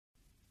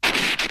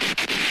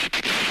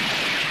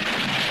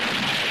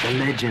The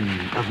legend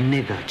of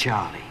Nigger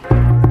Charley.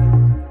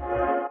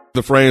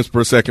 The Frames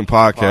Per Second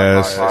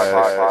podcast. Charley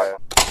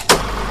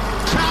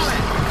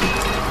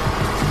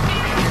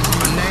is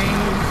my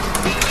name,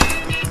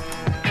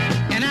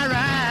 and I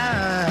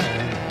ride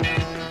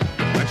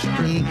the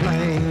western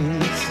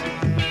plains,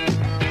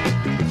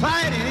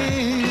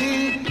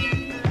 fighting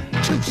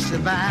to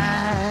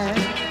survive,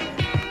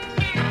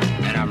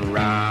 and I'm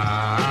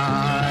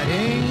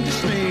riding to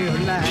stay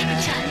alive.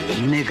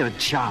 Nigger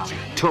Charley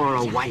tore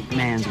a white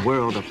man's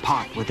world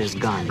apart with his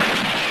gun.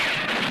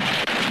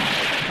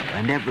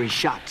 And every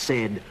shot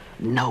said,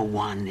 no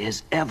one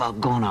is ever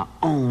gonna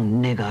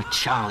own Nigger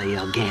Charley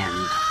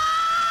again.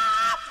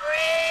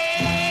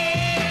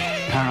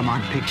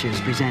 Paramount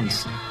Pictures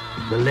presents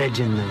The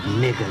Legend of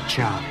Nigger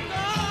Charley.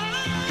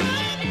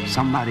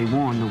 Somebody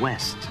warned the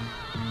West.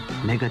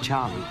 Nigger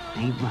Charley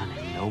ain't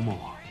running no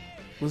more.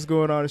 What's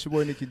going on? It's your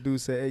boy Nicky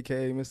Duce,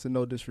 a.k.a. Mr.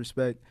 No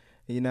Disrespect,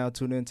 and you're now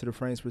tuned in to the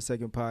Frames Per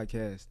Second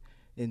podcast.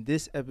 In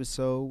this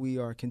episode, we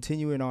are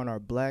continuing on our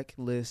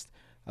BLACKLIST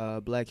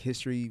Black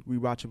History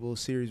Re-Watchable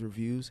series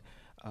reviews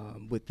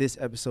with this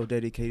episode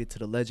dedicated to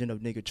the legend of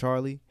Nigger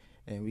Charley.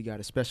 And we got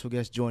a special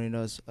guest joining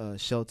us,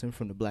 Shelton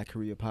from the Black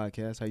Korea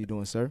podcast. How you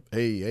doing, sir?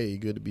 Hey,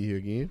 good to be here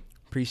again.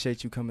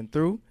 Appreciate you coming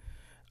through.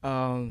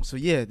 So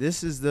yeah,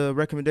 this is the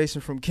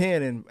recommendation from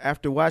Ken, and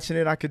after watching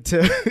it, I could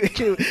tell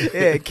it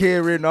had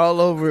Ken written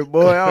all over it,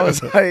 boy. I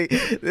was like,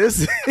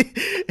 this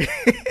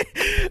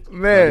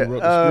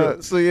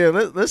man. So yeah,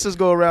 let's just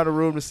go around the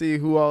room to see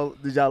who all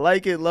did y'all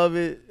like it, love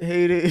it,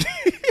 hate it.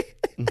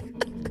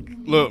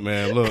 Look,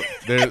 man,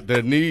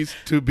 there needs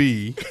to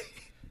be,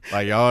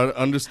 like, y'all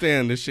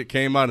understand this shit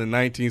came out in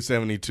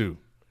 1972.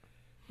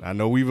 I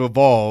know we've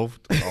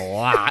evolved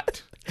a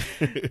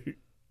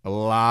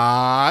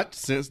lot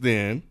since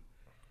then,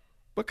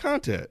 but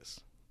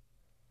context.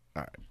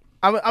 All right.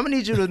 I'm gonna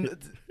need you to,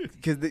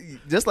 because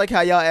just like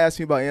how y'all asked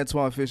me about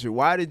Antoine Fisher,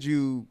 why did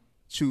you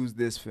choose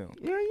this film?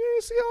 Man, you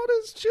didn't see all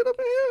this shit up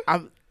in here?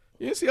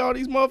 You didn't see all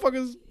these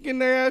motherfuckers getting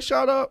their ass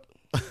shot up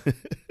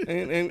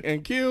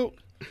and killed?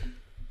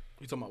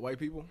 You talking about white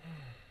people?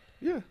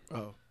 Yeah.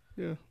 Oh.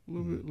 Yeah, a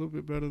little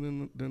bit better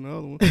than the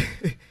other one.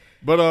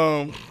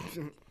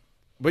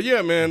 But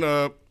yeah, man,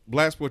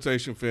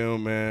 blaxploitation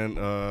film, man.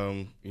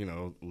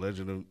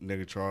 Legend of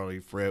Nigger Charley,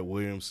 Fred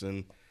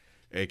Williamson,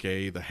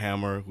 aka the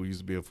Hammer, who used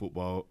to be a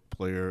football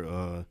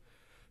player,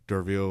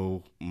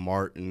 Derville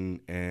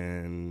Martin,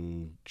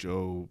 and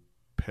Joe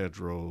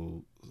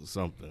Pedro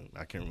something.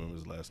 I can't remember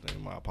his last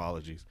name. My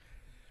apologies.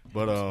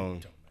 But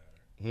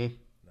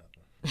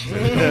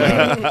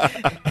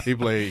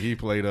he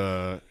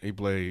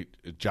played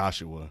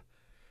Joshua.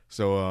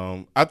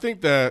 So I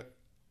think that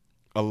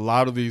a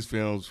lot of these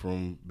films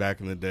from back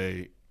in the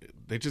day,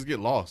 they just get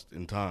lost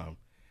in time.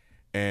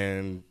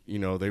 And,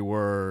 they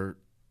were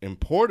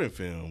important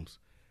films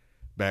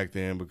back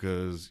then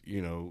because, we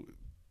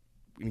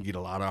didn't get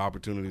a lot of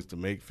opportunities to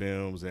make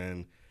films.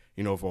 And,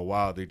 for a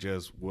while, they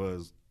just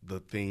was the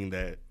thing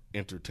that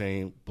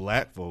entertained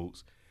black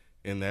folks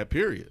in that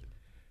period.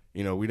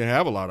 We didn't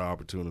have a lot of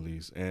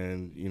opportunities.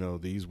 And,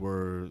 these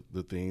were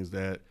the things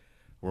that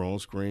were on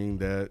screen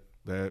that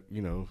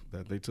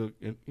they took,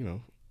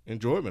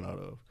 enjoyment out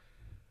of.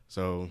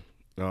 So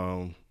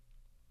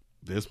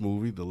this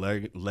movie, The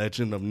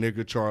Legend of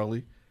Nigger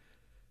Charley,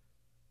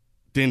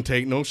 didn't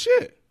take no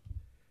shit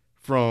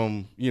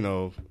from,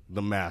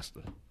 the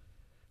master.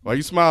 Why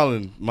you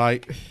smiling,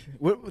 Mike?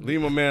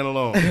 Leave my man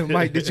alone.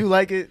 Mike, did you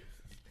like it?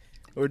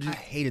 I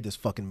hated this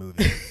fucking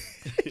movie.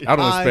 I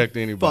don't expect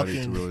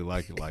anybody to really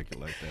like it like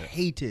that.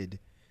 Hated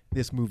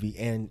this movie,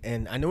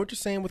 and I know what you're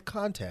saying with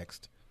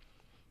context.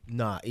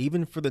 Nah,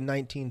 even for the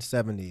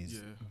 1970s,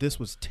 This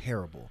was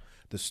terrible.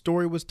 The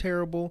story was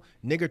terrible.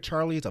 Nigger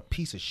Charley is a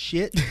piece of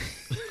shit.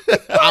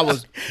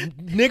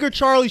 Nigger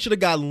Charley should have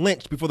got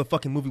lynched before the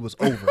fucking movie was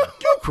over.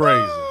 You're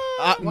crazy.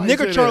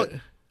 Nigger Charley,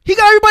 he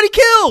got everybody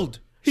killed.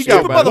 He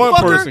got one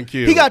person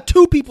killed. He got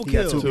two people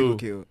killed. Two people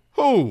killed.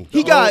 Who?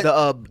 He got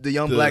the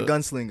young black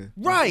gunslinger.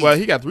 Right. Well,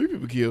 he got 3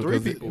 people killed. 3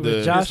 people.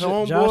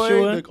 Joshua,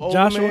 the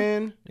old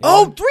man.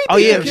 Oh, 3 people. Oh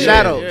yeah,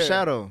 killed.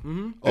 Shadow.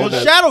 Mm-hmm. Oh,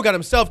 Shadow got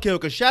himself killed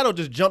because Shadow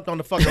just jumped on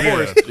the fucking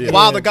horse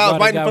while the guy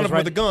was right in front of him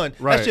with a gun.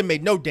 Right. That shit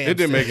made no damn sense. It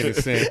didn't make any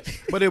sense.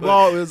 But it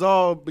was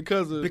all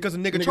because of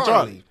Nigger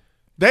Charley.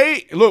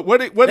 They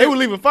were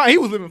living fine. He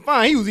was living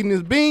fine. He was eating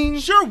his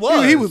beans. Sure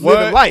was. He was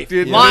living life.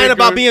 Lying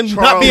about not being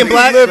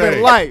black.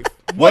 Living life.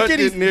 What did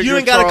he? You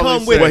ain't got to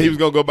come with. Well, he was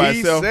gonna go by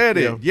himself. He said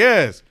it.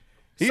 Yes.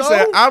 He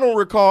said, I don't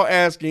recall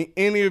asking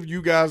any of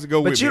you guys to go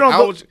with me.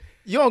 But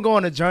you don't go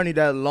on a journey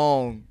that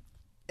long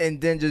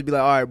and then just be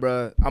like, all right,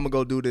 bro, I'm going to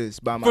go do this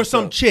by myself. For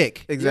some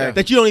chick.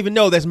 Exactly. That you don't even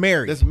know that's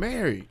married.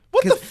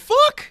 What the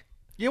fuck?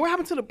 Yeah, what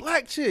happened to the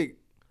black chick?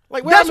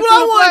 Like, that's what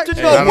I wanted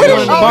to know.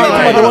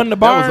 Where the one in the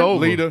bar? That was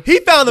over. Leader. He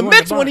found the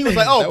mixed one. He was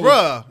like, oh,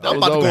 bruh, I'm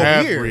about to go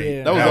over here.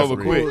 Yeah. That was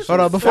over quick. Hold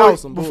on,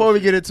 before we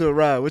get into it,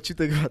 Rod, what you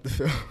think about the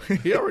film?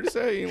 He already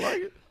said he didn't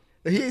like it.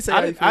 He ain't say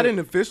I didn't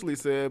officially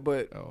say it,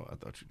 but I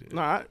thought you did.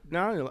 No,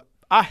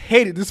 I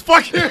hated this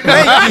fucking. Thank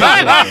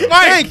you.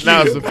 Thank you.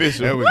 Now it's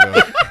official. There we go.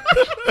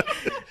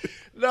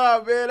 No,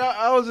 Nah, man.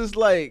 I was just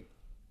like,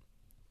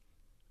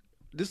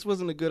 this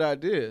wasn't a good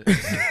idea.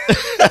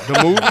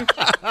 The movie?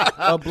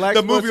 A black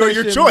The movie or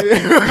your choice.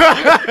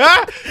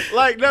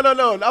 Like,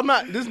 no. I'm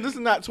not. This is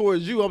not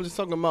towards you. I'm just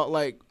talking about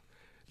like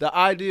the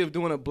idea of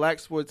doing a black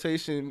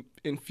exploitation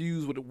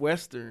infused with a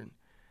western.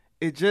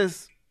 It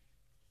just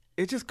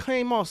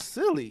came off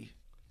silly.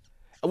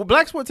 Well,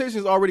 black exploitation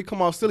has already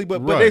come off silly,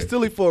 but they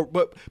silly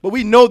but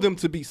we know them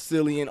to be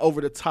silly and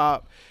over the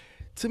top.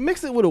 To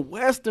mix it with a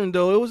western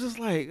though, it was just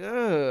like,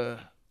 oh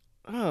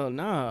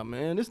nah,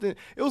 man. It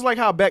was like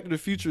how Back to the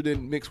Future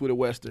didn't mix with a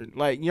western.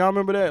 Like y'all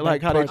remember that?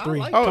 Like how part they three.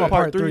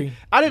 Part three.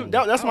 I didn't.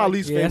 That's my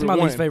least favorite. That's my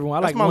one. least favorite one.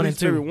 I That's like my one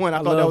least and two. favorite one. I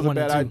I thought that love was a one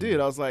and bad two.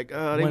 idea. I was like, they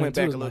One went and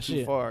two back is a my little too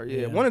shit. far.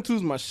 Yeah, Yeah. 1 and 2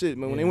 is my shit,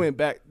 man. When they went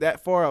back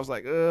that far, I was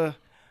like, I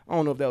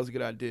don't know if that was a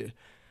good idea.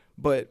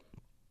 But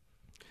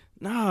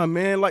nah,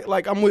 man.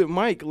 Like I'm with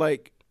Mike.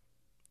 Like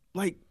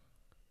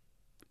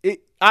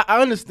it.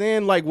 I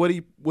understand like what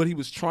he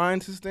was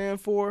trying to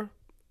stand for,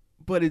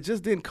 but it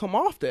just didn't come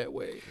off that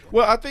way.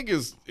 Well, I think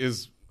it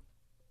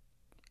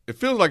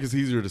feels like it's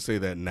easier to say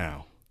that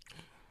now.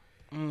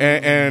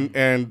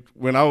 And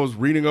when I was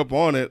reading up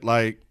on it,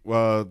 like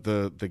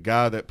the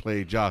guy that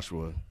played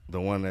Joshua,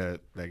 the one that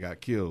got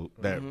killed,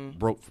 that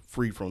broke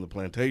free from the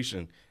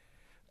plantation,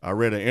 I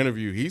read an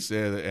interview. He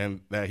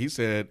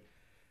said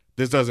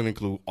this doesn't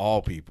include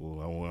all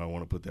people. I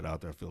want to put that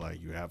out there. I feel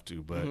like you have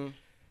to, but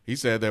he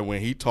said that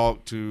when he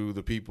talked to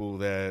the people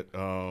that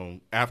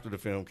after the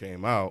film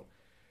came out,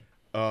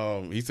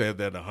 he said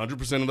that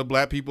 100% of the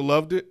black people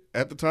loved it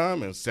at the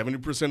time, and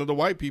 70% of the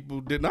white people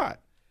did not.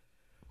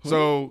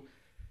 So,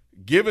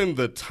 given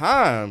the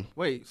time,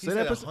 Wait, He say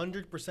said that.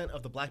 100%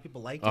 of the black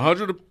people liked it.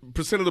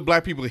 100% of the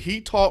black people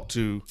he talked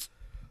to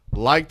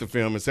liked the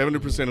film, and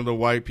 70% of the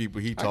white people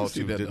he talked to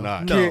see that, did though.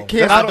 not. No.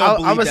 Kim, I don't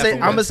believe I'm that for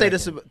gonna one say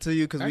this second. to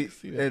you because I we can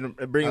see that. and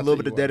bring a I little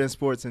see bit of you dead are. end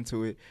sports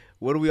into it.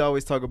 What do we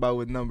always talk about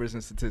with numbers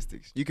and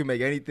statistics? You can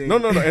make anything. No,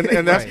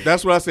 and Right.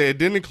 that's what I said. It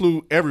didn't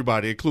include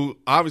everybody. It included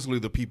obviously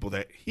the people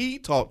that he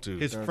talked to.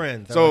 His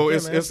friends. So I'm like,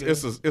 it's yeah,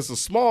 man, it's a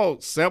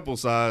small sample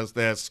size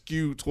that's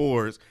skewed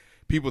towards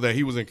people that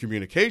he was in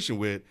communication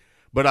with.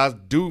 But I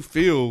do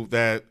feel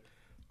that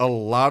a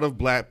lot of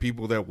black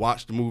people that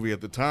watched the movie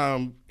at the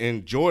time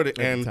enjoyed it,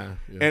 At and the time,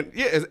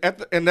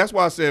 yeah. and that's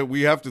why I said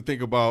we have to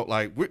think about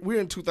like we're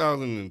in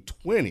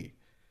 2020,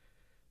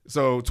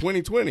 so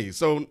 2020.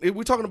 So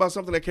we're talking about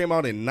something that came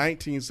out in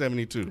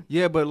 1972.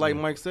 Yeah, but like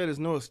Mike said, there's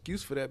no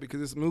excuse for that because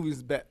there's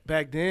movies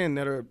back then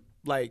that are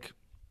like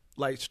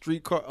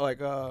streetcar, like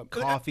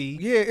Coffee.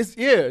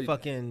 Yeah,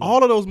 Fucking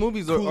all of those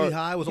movies are Cooley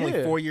High was only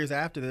yeah. 4 years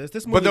after this.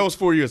 This movie, But that was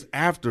 4 years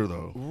after,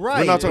 though. Right.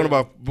 We're not talking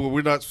about. But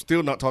we're not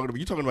still not talking about.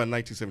 You're talking about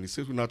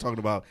 1976. We're not talking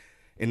about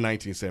in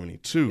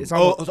 1972. It's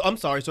almost, I'm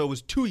sorry. So it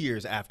was 2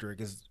 years after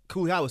because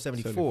Cooley High was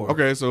 74.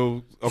 Okay,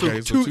 so So,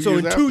 two so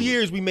in years 2 after.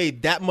 years we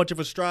made that much of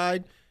a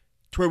stride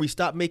to where we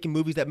stopped making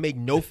movies that make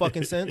no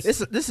fucking sense.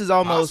 this is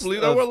almost. Honestly,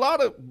 there were a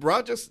lot of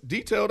Rod just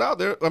detailed out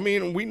there. I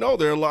mean, we know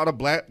there are a lot of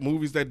black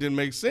movies that didn't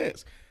make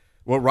sense.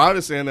 What Rod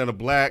is saying that a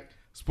black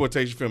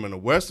exploitation film in the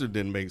Western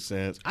didn't make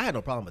sense, I had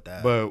no problem with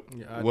that. but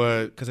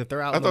what? Because if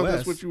they're out I in the thought West,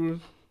 that's what you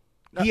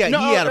were. he had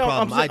a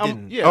problem. I I'm-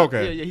 didn't. Yeah,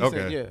 Okay, Yeah, he's okay.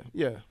 saying,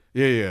 yeah.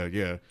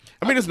 Yeah.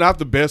 I mean, it's not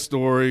the best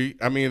story.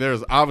 I mean,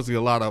 there's obviously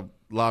a lot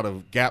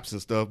of gaps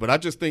and stuff, but I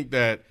just think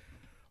that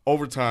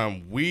over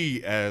time,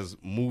 we as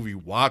movie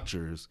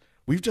watchers,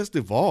 we've just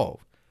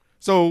evolved.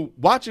 So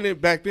watching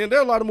it back then, there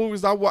are a lot of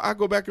movies I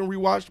go back and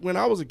rewatch when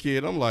I was a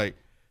kid. I'm like,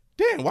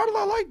 damn, why did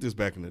I like this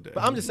back in the day?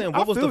 But I'm just saying, I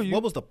what was feel you.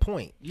 the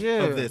point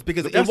Yeah. of this?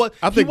 Because That's-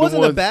 I he think the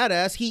wasn't a ones-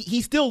 badass.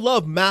 He still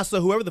loved Massa,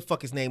 whoever the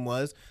fuck his name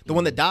was, the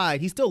one that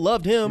died. He still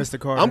loved him. Mr.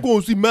 Carter. I'm going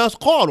to see Massa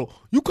Carter.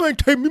 You can't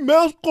take me,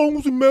 Massa Carter. I'm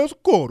going to see Massa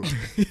Carter.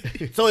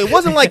 So it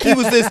wasn't like he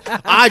was this,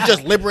 I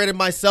just liberated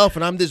myself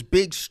and I'm this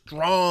big,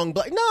 strong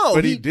black. No.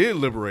 But he did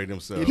liberate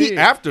himself He did.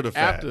 after the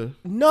fact.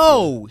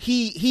 No,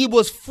 he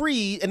was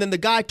free, and then the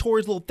guy tore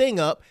his little thing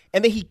up,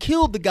 and then he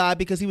killed the guy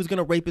because he was going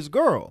to rape his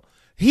girl.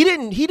 He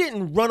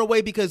didn't run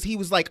away because he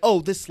was like,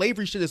 oh, this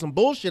slavery shit is some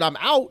bullshit. I'm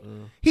out.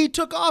 He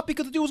took off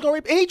because the dude was going to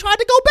rape, and he tried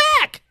to go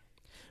back.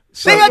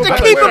 They had to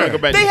keep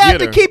him. They had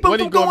to keep him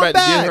Wasn't he from going back to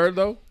back. get her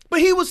though? But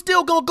he was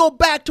still going to go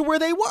back to where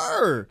they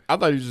were. I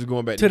thought he was just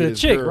going back To get the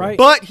his chick, girl. right?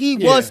 But he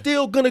was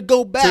still going to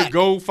go back. To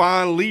go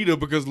find Lita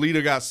because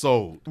Lita got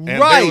sold. And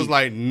Right. they was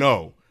like,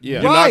 no.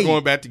 Yeah. You're Right. not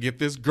going back to get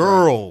this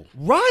girl.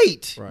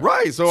 Right.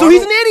 Right. So So I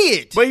he's don't- an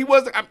idiot. But he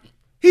wasn't.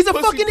 He's a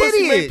pussy fucking make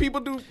idiot. people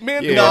do,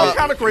 men do Yeah. all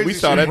kind of crazy We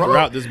saw shit, that bro.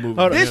 throughout this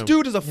movie. This Yeah.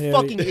 dude is a Yeah,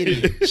 fucking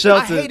idiot. I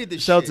Shelton, hated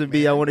this Shelton shit,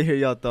 B. I man. want to hear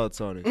y'all thoughts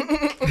on it.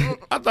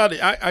 I thought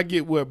I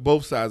get where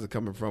both sides are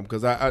coming from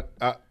because I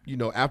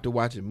after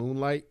watching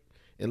Moonlight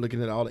and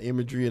looking at all the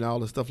imagery and all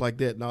the stuff like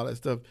that and all that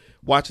stuff,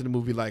 watching the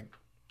movie like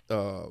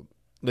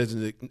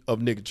Legend of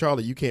Nigger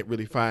Charley, you can't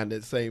really find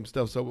that same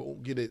stuff, so we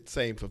won't get that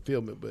same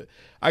fulfillment. But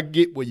I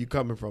get where you're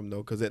coming from though,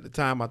 because at the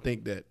time I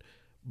think that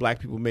black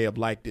people may have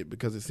liked it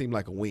because it seemed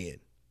like a win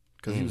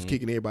because he was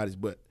kicking everybody's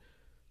butt.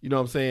 You know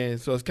what I'm saying?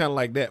 So it's kind of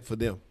like that for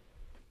them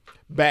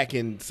back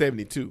in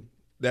 '72.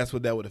 that's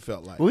what that would have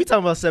felt like. When we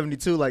talking about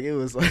 72, like it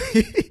was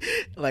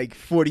like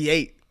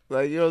 48.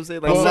 Like, you know what I'm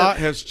saying? Like A lot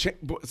has changed.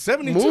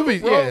 72,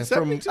 Movies, bro. yeah,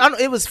 72. I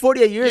don't, it was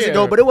 48 years Yeah.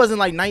 ago, but it wasn't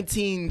like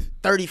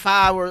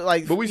 1935 or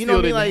like. But we you still know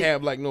what I didn't mean? Like,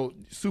 have like no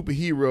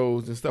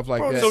superheroes and stuff like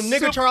Bro, that. So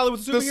Nigger Charley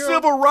was a The superhero?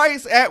 Civil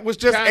Rights Act was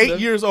just Kinda. 8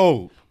 years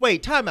old.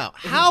 Wait, time out.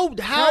 How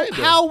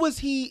was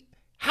he?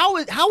 How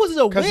was it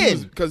a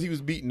win? Because he was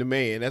beating the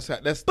man. That's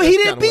But he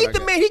didn't beat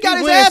the man. He got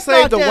his went and ass saved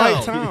knocked the down.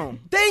 white town.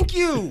 Thank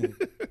you.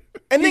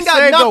 And then He got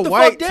saved knocked the fuck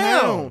white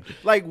down. town.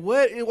 Like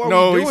what? Are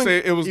No, we he doing?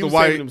 said it was He the was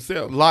saving white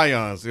himself.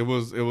 lions. It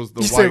was the You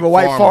white saved a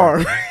white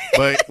farmer. farm.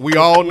 But we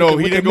all know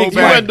he with didn't the go mixed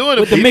He back. wasn't doing it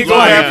With the for mixed Go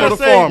back lion. for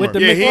the farmer. With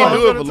the Yeah, he mixed didn't do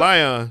it lions. for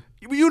lion.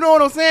 You know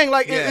what I'm saying?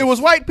 Like it was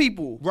white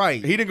people.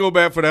 Right. He didn't go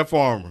back for that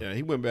farmer. Yeah,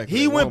 he went back.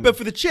 He went but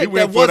for the He chick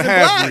went that for the wasn't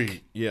half black.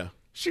 breed. Yeah.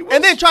 She was,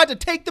 And then tried to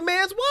take the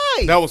man's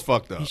wife. that was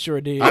fucked up. He sure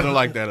did. I didn't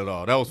like that at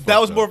all. That was fucked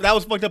That was up. more. That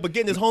was fucked up. But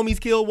getting his homies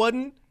killed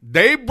wasn't.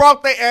 They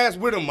brought their ass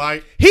with him,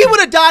 Mike. He would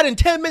have died in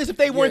 10 minutes if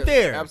they weren't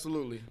there.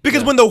 Absolutely.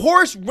 Because when the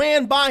horse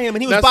ran by him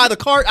and he was That's- by the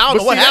cart, I don't know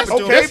but what see, that's- happened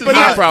to Okay, him. This but is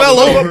my he problem. fell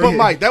over. over. But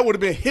Mike, that would have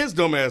been his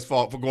dumbass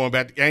fault for going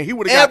back, and he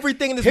would have got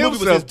Everything in this movie was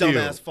his himself killed.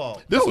 dumbass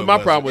fault. This No, was it my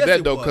wasn't. problem with Yes, that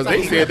it though, was. because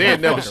they said they had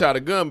never shot a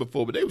gun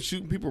before, but they were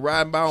shooting people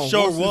riding by on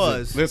Sure horses.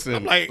 was.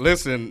 Listen, like-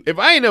 listen. If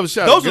I ain't never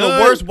shot Those a are gun,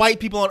 the worst white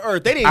people on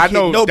earth. They didn't I hit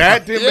know nobody.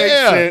 that didn't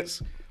Yeah. make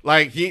sense.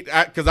 Like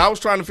because I was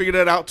trying to figure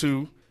that out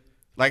too.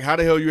 Like how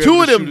the hell you two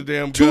able of to them, shoot a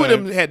damn two gun?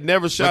 of them had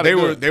never shot But they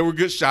a gun. were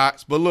good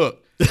shots. But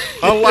look,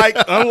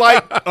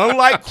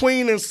 unlike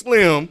Queen and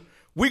Slim,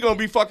 we gonna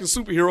be fucking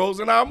superheroes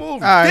in our movie. All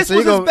right, This so you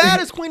was as go- bad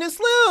as Queen and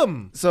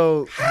Slim.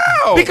 So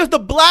How? Because the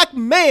black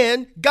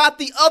man got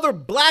the other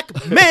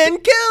black men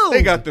killed.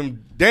 they got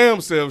them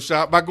damn selves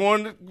shot by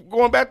going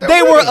back there.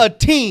 They with were them. a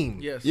team.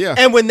 Yes. Yeah.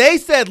 And when they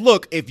said,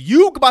 look, if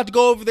you about to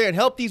go over there and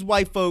help these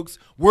white folks,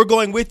 we're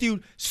going with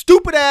you.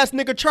 Stupid ass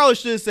nigga Charlie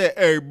should have said,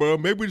 hey, bro,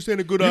 maybe this ain't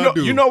a good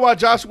idea. You know why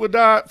Joshua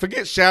died?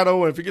 Forget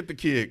Shadow and forget the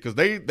kid, because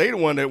they the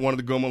one that wanted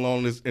to go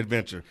along this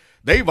adventure.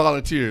 They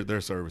volunteered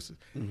their services.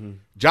 Mm-hmm.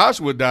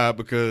 Joshua died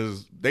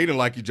because they didn't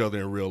like each other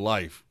in real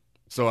life.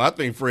 So I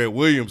think Fred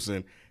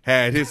Williamson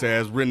had his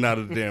ass written out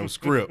of the damn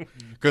script.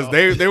 Because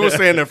they were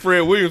saying that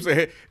Fred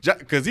Williamson,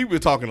 because he was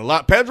talking a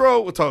lot.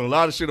 Pedro was talking a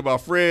lot of shit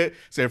about Fred.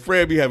 Said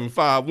Fred be having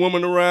 5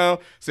 women around.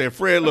 Said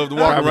Fred loved to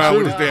walk Probably around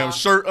true. with his damn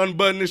shirt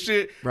unbuttoned and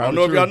shit. I Probably don't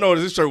know if true. y'all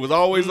noticed, his shirt was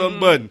always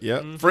unbuttoned.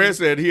 Yep. Fred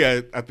said he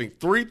had, I think,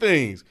 3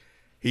 things.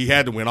 He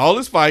had to win all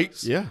his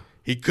fights. Yeah.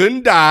 He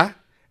couldn't die.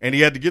 And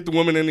he had to get the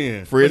woman in the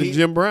end. Fred But and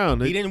Jim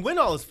Brown. He didn't win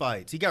all his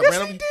fights. He got Yes,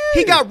 ran he over. did.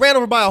 He got ran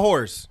over by a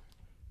horse.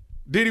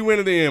 Did he win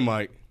in the end,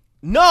 Mike?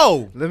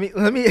 No. let me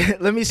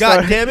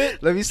start. God damn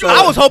it. Let me start.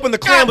 I was hoping the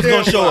clan was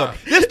going to Goddamn show up.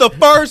 This is the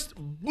first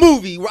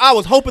movie where I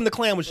was hoping the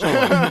clan would show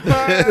up.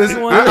 This You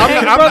want to hang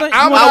the brother?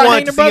 I'm You want I to want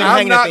hang the to see him brother?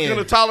 hang I'm at not the going to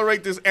end.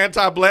 tolerate this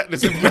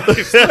anti-blackness in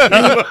place.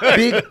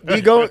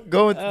 be go.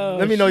 Oh,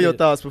 Let me know your shit.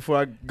 thoughts before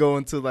I go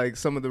into like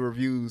some of the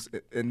reviews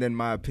and then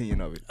my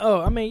opinion of it.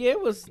 Oh, I mean, yeah,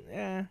 it was.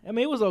 I mean,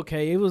 it was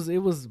okay. It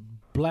was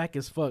black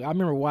as fuck. I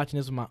remember watching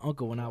this with my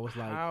uncle when I was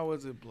like, How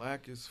was it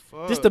black as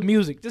fuck? just the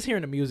music, just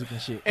hearing the music and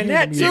shit. And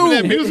Hearing that the too.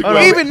 That music Hold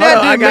on, Even hold on,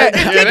 that I got-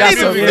 didn't I match. got that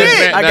some- music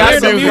didn't I match. got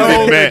That some- music No,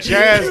 didn't the match.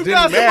 jazz didn't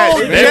got some match.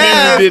 old man.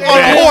 jazz didn't on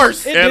a match.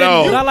 horse. It At didn't,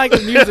 all. but I like the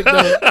music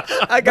though.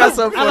 I got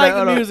something. I like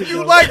hold the on. music. You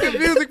though. like the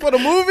music for the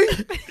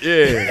movie? Yeah.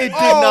 It did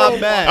not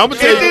match. I'm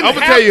gonna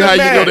tell you how you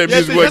know that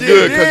Yes, music it wasn't did.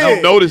 good because Yeah.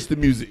 you noticed the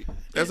music.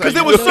 That's how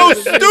Because you it was know. so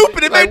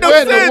stupid. It Like, made no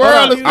where in the sense.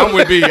 world is- I'm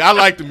with B. I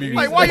like the music.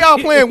 Like, why y'all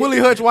playing Willie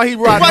Hutch while he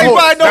riding Why the he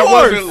horse? riding the that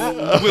horse?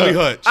 wasn't Willie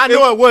Hutch. I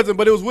know it wasn't,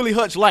 but it was Willie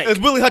Hutch like. It's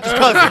Willie Hutch's It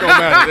cousin. don't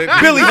matter.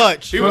 Billy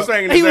Hutch. He was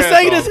singing He his was ass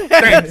saying off. his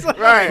Thank you. ass.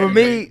 Right. For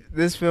me,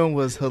 this film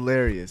was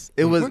hilarious.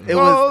 It was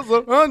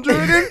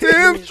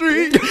 110th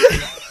Street.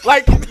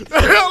 like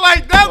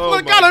that's Oh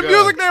what my kind of God.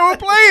 music they were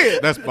playing.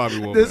 That's Bobby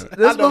Womack.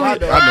 this I know,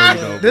 movie. I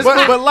know you know. This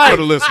But For like,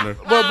 the listener.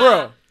 but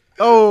bro,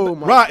 oh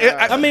my Right.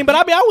 God. I mean, but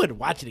I would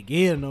watch it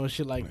again or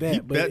shit like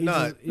that. But bet it's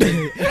not.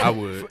 just- I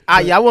would.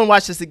 I wouldn't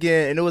watch this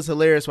again, and it was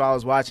hilarious while I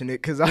was watching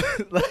it because I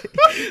like.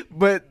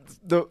 But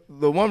the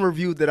one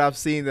review that I've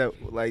seen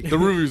that like The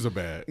reviews are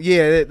bad,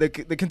 yeah the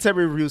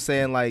contemporary review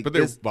saying like but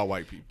they're it's, about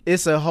white people.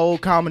 it's a whole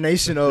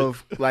combination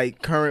of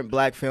like current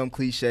black film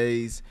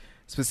cliches.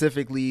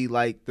 Specifically,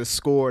 like the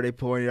score they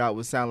pointed out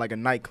would sound like a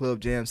nightclub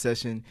jam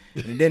session,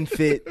 and it didn't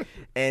fit,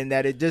 and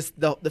that it just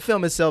the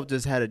film itself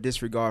just had a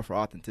disregard for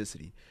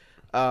authenticity.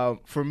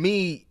 For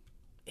me,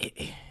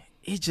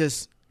 it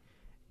just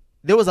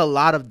there was a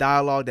lot of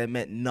dialogue that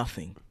meant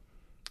nothing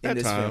in At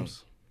this film.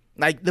 times.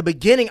 Like the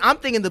beginning, I'm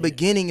thinking the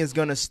beginning is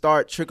gonna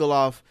trickle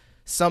off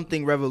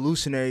something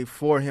revolutionary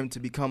for him to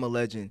become a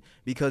legend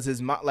because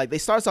like they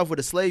starts off with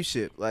a slave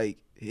ship, like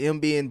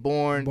him being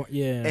born,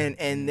 yeah.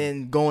 and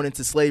then going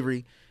into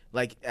slavery,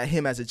 like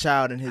him as a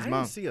child and his I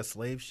mom. didn't see a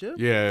slave ship.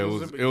 Yeah, it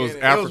was Africa.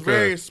 It was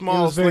very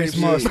small. It was very slave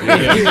small. ship.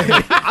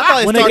 I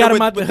thought it when they started got him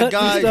with, out the with hut the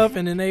guy. and stuff,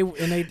 and then they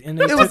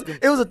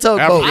It was a tugboat.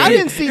 Africa. I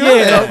didn't see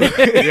Yeah. that.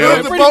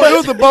 It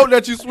was the boat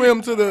that you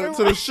swim to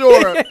the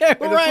shore.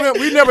 And Right.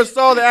 we never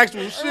saw the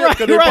actual ship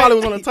because it Right. probably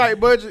was on a tight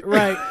budget.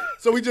 Right.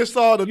 So we just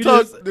saw the You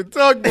just-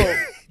 tugboat.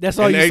 That's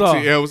all In you saw.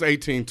 Yeah, it was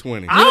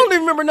 1820. I don't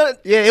even remember nothing.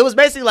 Yeah, it was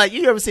basically like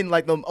you ever seen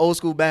like them old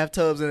school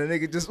bathtubs and a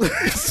nigga just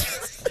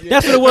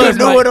That's what it was.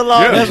 knew Mike. it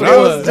along. Yeah, That's what that it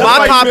was- was. that's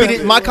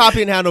My copy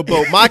didn't have no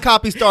boat. My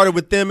copy started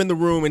with them in the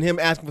room and him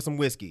asking for some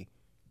whiskey.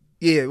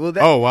 Yeah, well,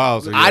 that, Oh wow!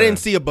 So, I yeah. didn't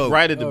see a boat.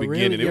 Right at the Oh,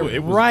 beginning. really?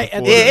 It was Right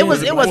at before the yeah, it beginning. was.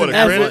 It before wasn't the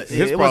as credits. much.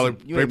 His It probably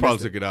wasn't- you they ain't probably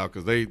missed took it out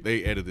because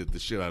they edited the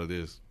shit out of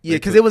this. Yeah,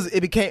 because it was a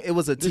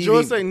TV. Did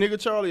yours say Nigger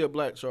Charley or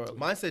Black Charley?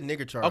 Mine said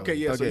Nigger Charley. Okay,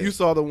 yeah. So Okay. you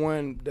saw the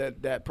one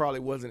that probably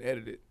wasn't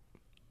edited.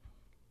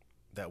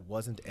 That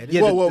wasn't edited.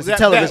 Yeah, Whoa, it's the that-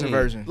 television that-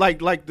 version. Like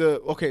the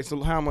okay.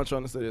 So how am I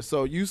trying to say this?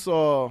 So you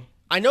saw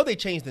I know they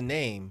changed the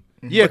name.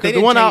 Yeah, but they 'cause the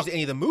didn't one change I-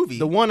 any of the movie.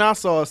 the one I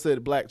saw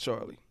said Black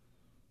Charley,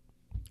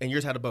 and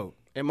yours had a boat.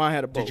 and mine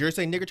had a boat. Did yours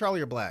say Nigger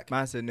Charley or Black?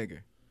 Mine said nigga.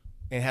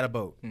 And had a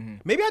boat.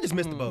 Maybe I just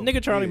missed the boat.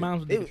 Nigga Charlie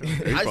Moms. You I just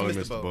probably missed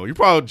missed the the boat. boat. You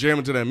probably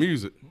jamming to that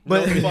music.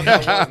 But No, fuck, I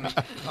wasn't.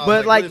 I was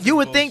but like this you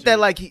is would think that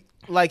bullshit.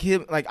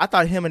 I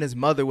thought him and his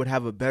mother would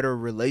have a better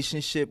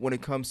relationship when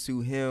it comes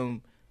to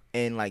him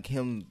and like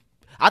him.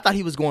 I thought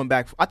he was going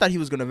back. I thought he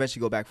was going to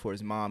eventually go back for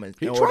his mom and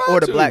He or tried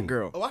the to. black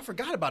girl. Oh, I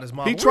forgot about his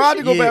mom. He Where tried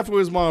is to she? go back for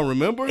his mom.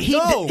 Remember?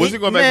 No. Was he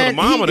going back for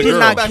the mom or the he girl?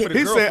 not Back for the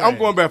He said, girlfriend. "I'm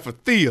going back for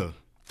Theo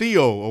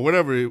or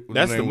whatever."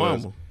 That's the the name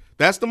was. mama.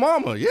 That's the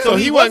mama. Yeah. So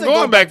he wasn't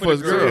going back for his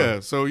So, girl. yeah.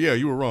 So yeah,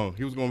 you were wrong.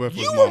 He was going back for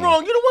You his were mama.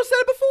 wrong. You the one said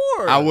it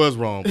before. I was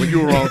wrong, but you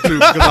were wrong too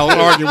because I was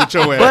arguing with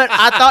your ass. But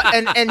I thought,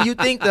 and you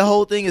think the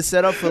whole thing is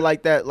set up for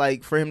like that,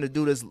 like for him to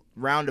do this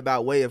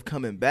roundabout way of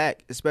coming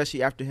back,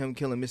 especially after him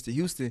killing Mr.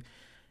 Houston.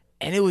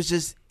 And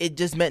it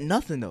just meant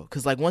nothing though,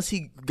 because like once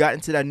he got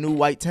into that new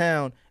white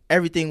town,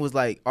 everything was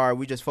like, all right,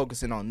 we just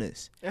focusing on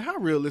this. And how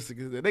realistic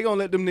is that? They gonna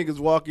let them niggas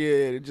walk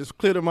in and just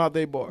clear them out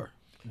their bar?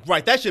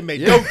 Right, that shit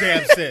made no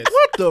damn sense.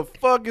 What the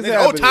fuck is Nigga,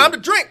 happening? oh, time to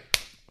drink.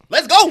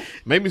 Let's go,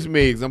 Make me some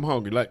eggs. I'm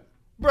hungry. Like,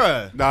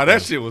 bruh. Nah,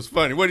 that shit was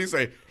funny. What did he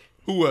say?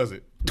 Who was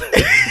it?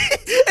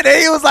 And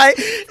then he was like,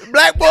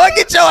 "Black boy,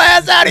 get your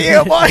ass out of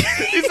here, boy."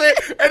 He said,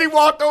 and he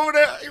walked over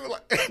there. He was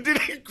like, and then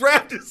he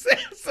grabbed his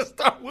ass and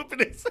started whipping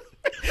his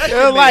ass.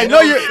 They're like,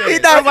 know your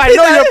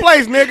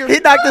place, nigga. He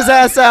knocked his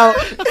ass out.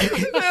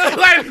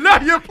 Like, no,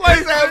 your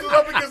place ass was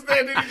up against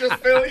that. Then he just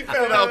fell. He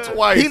fell out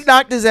twice. He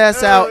knocked his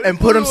ass out and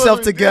put This movie himself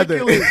was together.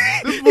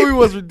 ridiculous. This movie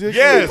was ridiculous.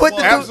 Yes, put the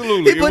dude-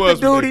 absolutely. he put it was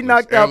the dude he ridiculous.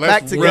 knocked out And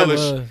let's back together.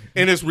 relish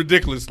in its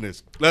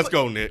ridiculousness. Let's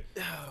go, Nick.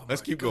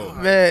 Let's keep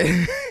going.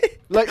 Man,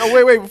 Like, oh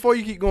wait, before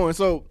you keep going,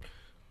 so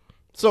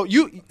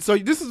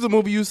this is a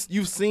movie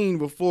you've seen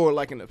before,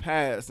 like in the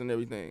past and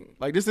everything.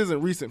 Like this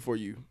isn't recent for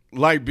you.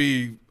 Like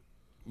be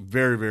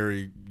very,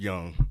 very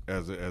young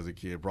as a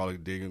kid. Probably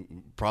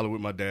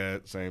with my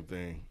dad. Same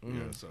thing. Yeah.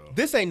 So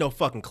This ain't no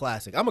fucking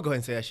classic. I'm gonna go ahead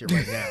and say that shit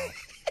right now.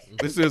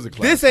 this is a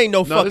classic. This ain't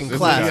no no, fucking this is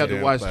classic. you have to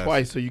Goddamn watch classic.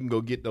 twice so you can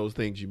go get those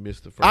things you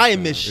missed the first I ain't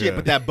time. miss shit Yeah.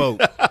 but that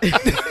boat.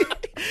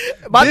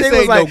 my This thing was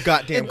ain't no like,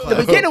 goddamn the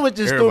classic. beginning was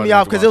just threw Everybody me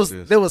off needs to because watch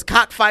this. there was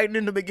cockfighting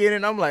in the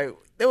beginning. I'm like,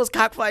 there was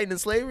cockfighting in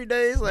slavery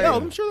days. Like, No,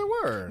 I'm sure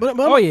there were. But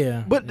Oh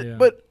yeah. But Yeah.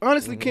 but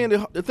honestly, Ken,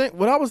 the thing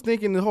what I was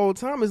thinking the whole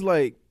time is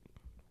like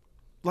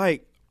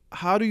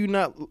how do you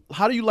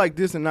like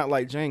this and not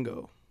like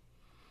Django?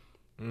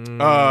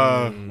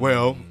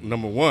 Well,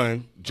 number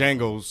one,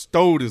 Django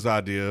stole his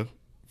idea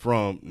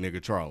from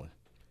Nigger Charley,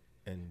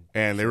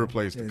 and they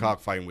replaced the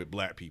cockfighting with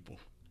black people.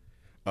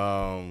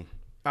 oh,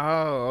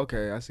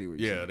 okay, I see what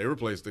you're Yeah, they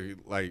replaced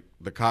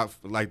the cock.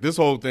 Like this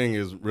whole thing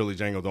is really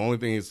Django. The only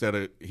thing is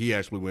that he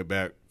actually went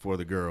back for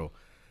the girl.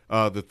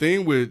 The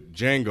thing with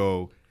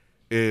Django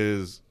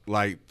is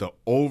like the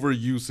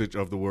overusage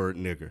of the word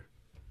nigger.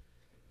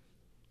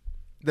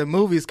 The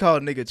movie's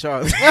called Nigger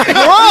Charlie.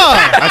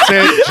 I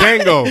said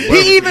Django.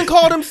 He even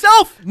called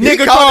himself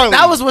Nigger Charlie.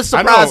 That was what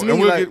I know, surprised me.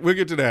 and like, we'll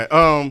get to that.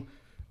 I'm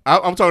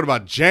talking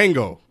about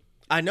Django.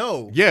 I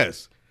know.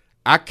 Yes,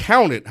 I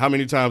counted how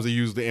many times they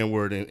used the N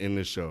word in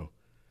this show.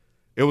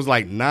 It was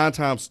like 9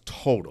 times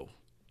total.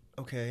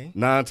 Okay.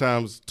 9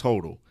 times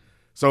total.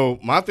 So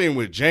my thing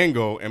with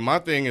Django, and my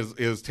thing is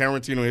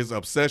Tarantino, his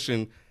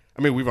obsession.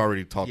 I mean, we've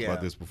already talked about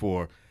this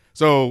before.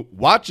 So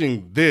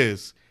watching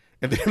this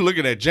and then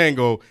looking at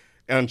Django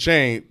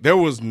Unchained, there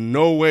was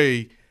no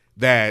way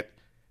that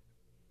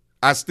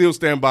I still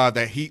stand by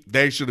that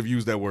they should have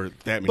used that word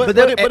that many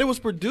times. But it was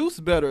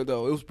produced better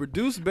though. It was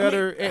produced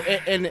better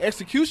and the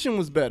execution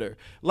was better.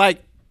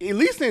 Like at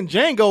least in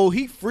Django,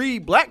 he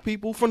freed black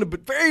people from the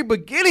very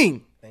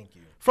beginning. Thank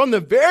you. From the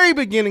very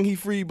beginning, he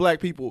freed black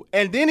people,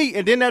 and then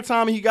that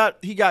time he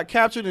got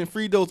captured and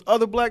freed those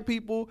other black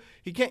people.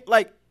 He can't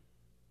like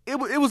it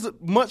was a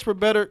much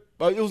better.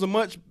 It was a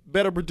much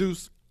better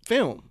produced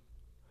film,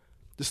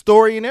 the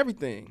story and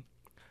everything.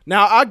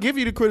 Now I'll give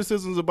you the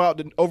criticisms about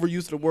the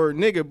overuse of the word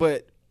nigger,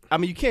 but I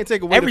mean you can't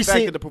take away the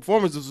fact that the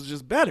performances was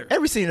just better.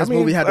 every scene in this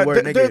movie had the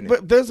word nigger in it.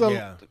 But there's a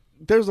Yeah.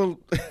 there's a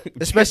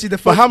Especially the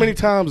but first. how many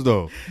times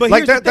though? But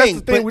like here's the that's thing,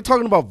 the thing. but- We're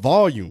talking about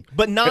volume.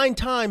 But 9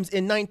 times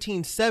in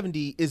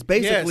 1970 is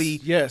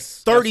basically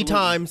yes, 30 absolutely.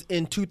 times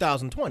in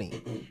 2020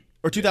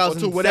 or Or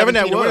 2017 to whatever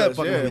that or whatever was.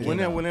 fucking Yeah, movie came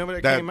out. whenever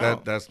that That, came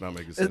out. that's not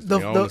making sense. The-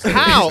 to me. I the- understand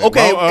what How? you're saying.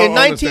 Okay, I in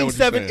understand what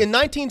you're saying.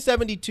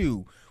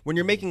 1972, when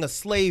you're making a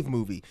slave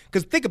movie.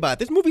 Because think about it,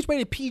 this movie's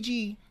rated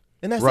PG,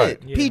 and that's Right.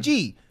 it,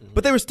 PG.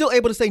 But they were still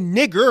able to say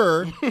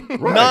nigger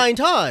 9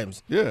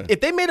 times. Yeah.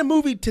 If they made a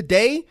movie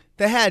today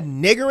that had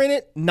nigger in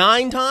it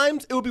 9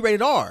 times, it would be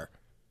rated R.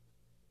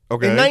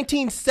 Okay. In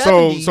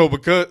 1970,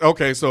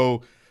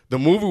 So the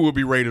movie will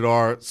be rated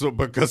R. So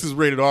because it's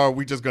rated R,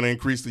 we just gonna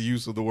increase the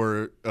use of the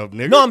word of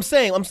nigger. no, I'm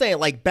saying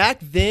like back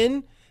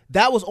then,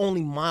 that was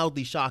only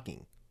mildly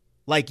shocking.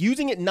 Like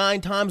using it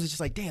 9 times, it's just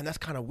like, damn, that's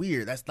kind of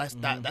weird. That's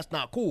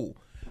not cool.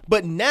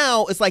 But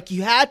now it's like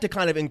you had to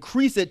kind of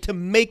increase it to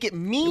make it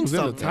mean was in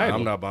the something. title.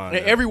 I'm not buying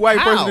And that. every white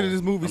How? person in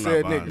this movie I'm not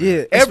said buying nigga. that.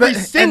 Yeah, Every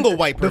espe- single and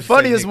white person The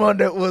funniest said nigga. one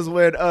that was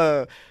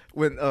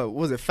when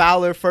was it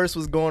Fowler first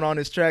was going on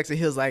his tracks and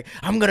he was like,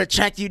 "I'm gonna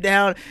track you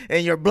down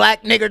and your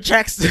black nigger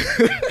tracks."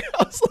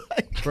 I was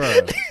like,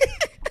 Bruh.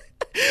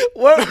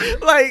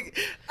 "What?" Like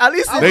at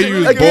least They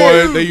used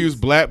again, boy. They used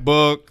black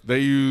buck. They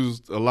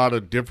used a lot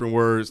of different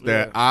words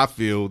that I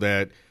feel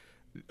that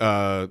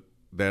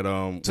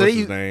what's they his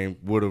use- name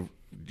would have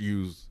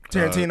used.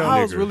 Tarantino.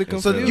 I was nigger really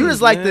instead. So confused. you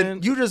just like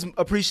man. you just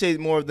appreciate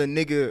more of the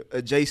nigga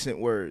adjacent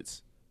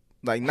words,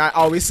 like not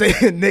always saying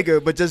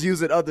nigga, but just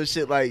using other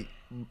shit like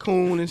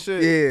coon and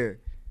shit. yeah,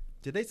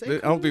 Did they say? I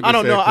don't think. I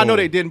don't they said know. I know cool.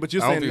 they didn't, but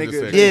you're I don't saying think they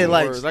nigga. said yeah, cool.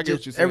 like words. I get what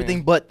just you're saying.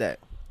 everything but that.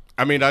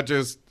 I mean,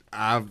 that's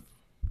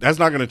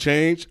not going to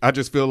change. I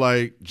just feel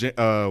like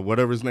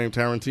whatever his name,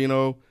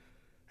 Tarantino,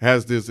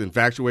 has this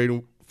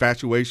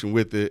infatuation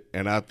with it,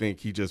 and I think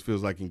he just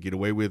feels like he can get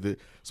away with it.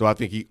 So I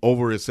think he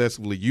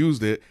over-excessively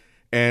used it.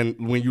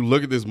 And when you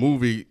look at this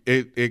movie,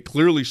 it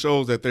clearly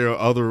shows that there are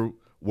other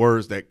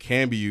words that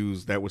can be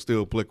used that were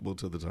still applicable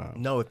to the time.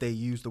 No, if they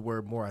used the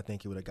word more, I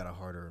think it would have got a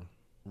harder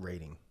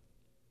rating.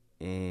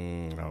 I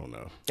don't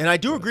know. And I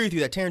do agree with you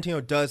that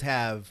Tarantino does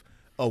have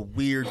a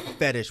weird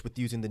fetish with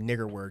using the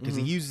nigger word because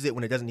he uses it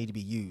when it doesn't need to be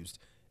used.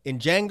 In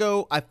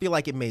Django, I feel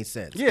like it made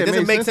sense. Yeah, it it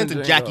doesn't made make sense sense in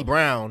in Django. Jackie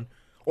Brown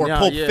or Yeah,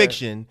 Pulp yeah.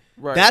 Fiction.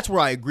 Right. That's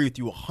where I agree with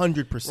you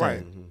 100%.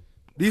 Right.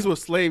 These were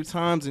slave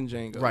times in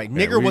Django. Right.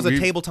 Yeah, Nigger was a we-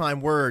 table time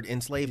word in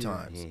slave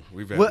times.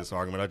 We've had What- this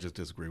argument. I just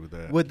disagree with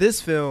that. With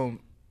this film,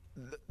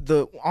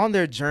 the on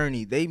their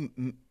journey, the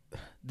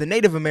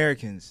Native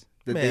Americans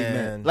that they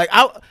Man. met, like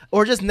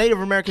or just Native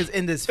Americans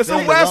in this It's a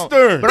film alone.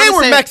 Western. But They I'm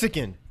were saying-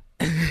 Mexican.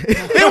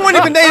 They weren't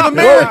even Native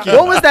American.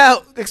 What was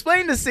that?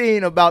 Explain the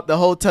scene about the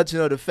whole touching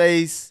of the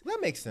face. That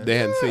makes sense. They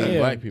hadn't seen Yeah,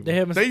 black people. They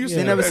haven't. They used They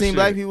to never that seen shit.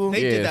 black people.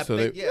 They Yeah, did that. so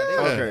they they- did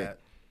Okay. that.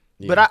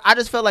 But I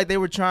just felt like they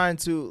were trying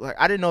to like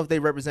I didn't know if they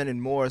represented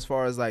more as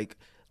far as like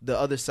the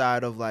other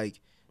side of like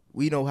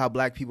we know how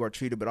black people are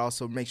treated, but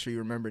also make sure you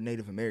remember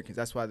Native Americans.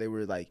 That's why they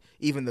were like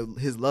even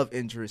his love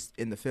interest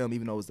in the film,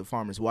 even though it was the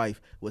farmer's wife,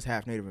 was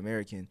half Native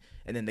American.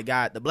 And then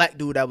the black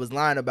dude that was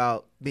lying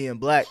about being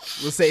black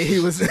will say he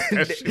was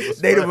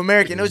Native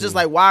American. It was just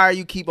like why are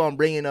you keep on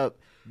bringing up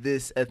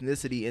this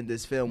ethnicity in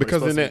this film? when it's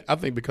Because in supposed to that,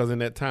 I think because in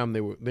that time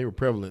they were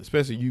prevalent,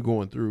 especially you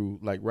going through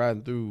like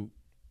riding through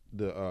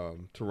the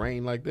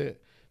terrain like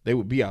that. They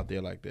would be out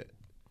there like that.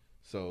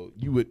 So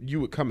you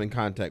would come in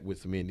contact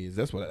with some Indians.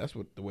 That's what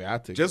the way I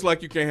took Just it.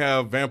 like you can't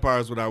have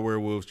vampires without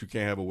werewolves, you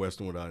can't have a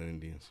Western without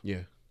Indians. Yeah.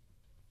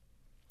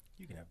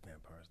 You can have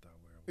vampires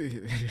without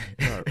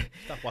werewolves.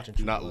 Stop watching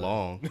True Not Blood.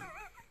 long.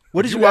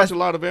 What Did did you you watch guys a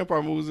lot of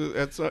vampire movies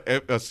at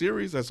a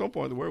series? At some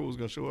point, the werewolf's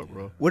gonna show up,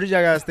 bro. What did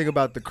y'all guys think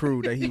about the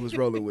crew that he was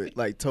rolling with,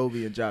 like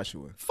Toby and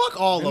Joshua? Fuck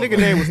all The of nigga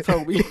them. name was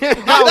Toby.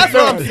 That's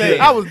what I'm saying.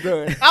 I was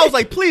done. I was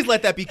like, please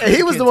let that be. And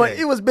he was the one.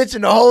 He was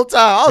bitching the whole time.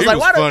 I was He like,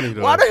 was why funny, the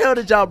though. why the hell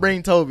did y'all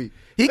bring Toby?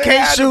 He They can't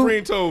had to shoot.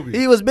 bring Toby.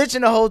 He was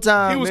bitching the whole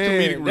time. He was Man,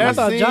 comedic that I relief.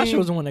 thought scene- Joshua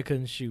was the one that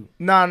couldn't shoot.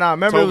 Nah.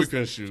 Remember it Toby was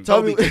couldn't shoot.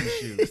 Toby.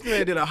 This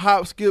man did a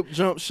hop, skip,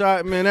 jump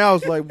shot. Man, I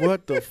was like,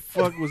 what the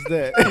fuck was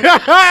that? The way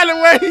I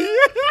was like,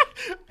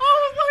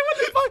 what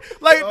the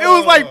fuck? Like, it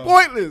was like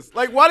pointless.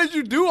 Like, why did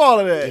you do all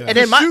of that? And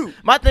then Shoot.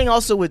 my thing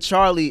also with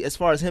Charlie, as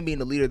far as him being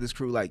the leader of this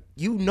crew, like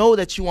you know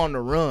that you on the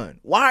run.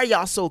 Why are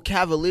y'all so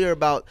cavalier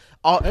about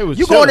all? They was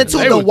You going chilling. into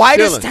They the was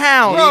whitest chilling.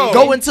 town, Bro.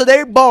 go into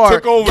their bar,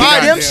 Took over kick the them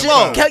goddamn shit,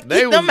 town. kick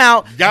They them was-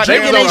 out, goddamn They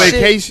drinking was on they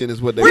shit. vacation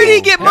is what they Where did he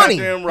were. get money?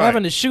 Goddamn right.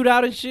 Having a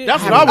shootout and shit.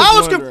 That's what I was I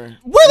was wondering.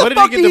 Where the Where did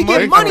fuck he did get he the get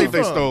money I money think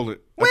they from? stole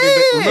it.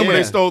 Where? Remember they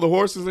Yeah. stole the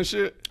horses and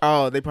shit?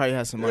 Oh, they probably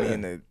had some money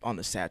in the on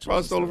the satchel.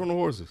 Probably stole it from the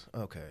horses.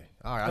 Okay.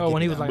 All right. Oh,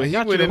 when he was like, But I he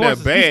got went you in the there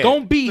horses. bad. He's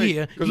gonna be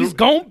here. He's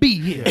gonna be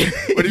here.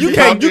 What did You he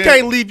can't. walk You in?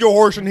 can't leave your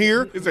horse in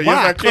here. He said, Why?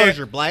 yes, I can. 'Cause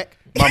you're black.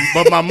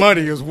 But my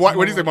money is white.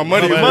 What did he say? My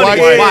money is money white.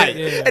 is white.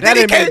 Yeah. And That then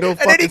he ain't make came, no and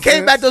then he fucking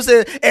came back sense.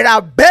 and said, and I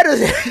better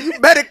you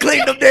better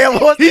clean them damn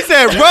horses. He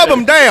said, rub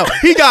him down.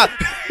 He said,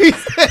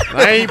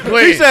 I ain't he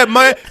playing. said,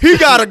 man, he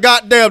got a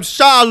goddamn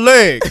shy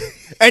leg,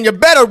 and you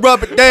better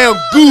rub it down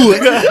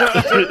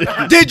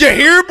good. Did you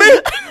hear me?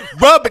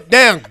 Rub it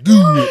down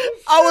good.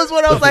 I was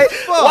like,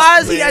 why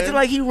is he acting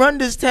like he run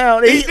this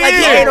town? He like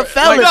he ain't a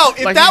fella. No,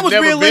 if Like that he's was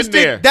never been there.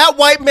 realistic, that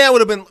white man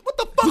would have been. What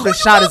the fuck? He Who would've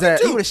you shot his talking ass.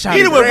 to? He would've shot He'd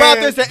his have went ass. out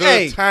there and said, The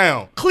 "Hey,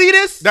 town.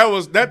 Cletus."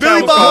 That Billy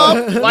town was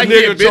called Bob. Like he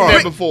Nigger had been there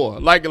Charley. before.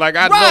 Like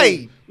I Right.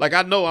 know. Like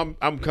I know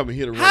I'm coming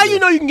here to. How you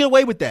know you can get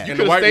away with that? And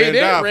the white man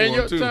died for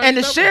him, too. And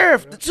the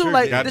sheriff too,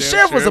 like the Goddamn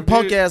sheriff was a sheriff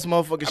punk did. ass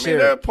motherfucking I mean, there are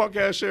sheriff. punk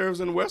ass sheriffs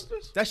in the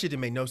westerns. That shit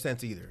didn't make no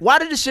sense either. Why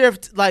did the sheriff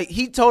like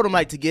he told him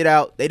like to get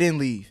out? They didn't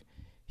leave.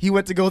 He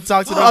went to go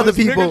talk to the Oh, other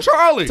this people. nigga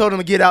Charley. Told him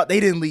to get out. They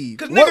didn't leave.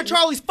 Because What- Nigger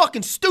Charlie's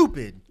fucking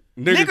stupid.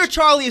 Nigger- Nigger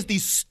Charlie is the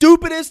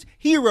stupidest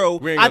hero.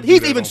 We ain't gonna do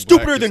He's that even on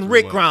stupider Black than History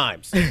Rick Month.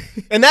 Grimes.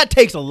 And that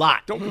takes a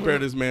lot. Don't compare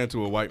this man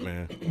to a white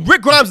man.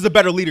 Rick Grimes is a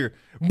better leader.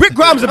 Rick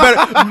Grimes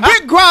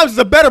is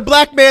a better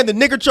black man than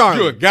Nigger Charlie.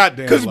 You're a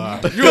goddamn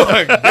lie. You're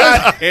a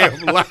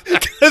goddamn lie.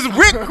 Because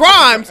Rick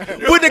Grimes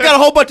wouldn't have got a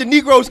whole bunch of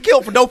Negroes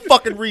killed for no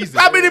fucking reason.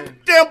 How many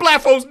damn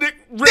black folks Rick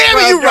Damn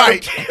it, you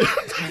right.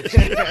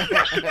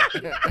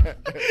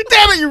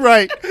 Damn it, you're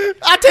right.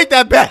 I take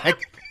that back.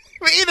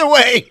 But either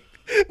way,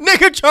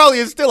 Nigger Charlie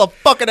is still a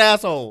fucking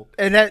asshole.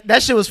 And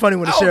that shit was funny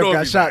when the I don't sheriff know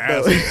got if he's shot an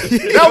though. asshole.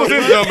 That was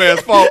his dumb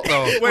ass fault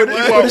though. When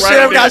the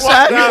sheriff got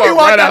shot, he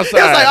walked right out. He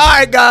was outside. like, "All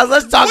right, guys,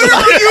 let's talk Where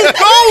about are you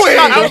going?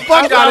 Shot the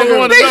fuck out of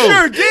him. They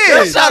sure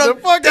did. They shot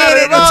the fuck out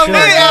of him. They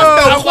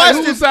asked I no was like,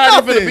 whose questions. side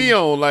you finna Nothing. be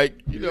on? Like,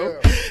 you know.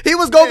 He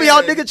was gonna be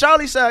out nigga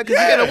Charlie side.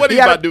 Yeah, what he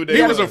had about to do there?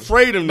 He was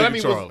afraid of But I nigga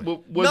mean, Charlie. was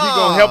he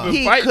gonna help him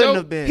He fight couldn't though?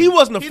 have been. He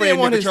wasn't He afraid didn't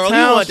of want Nigger his Charlie. He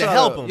town wanted to shut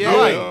help up. him. Yeah.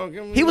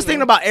 Right. He was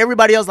thinking about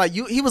everybody else. Like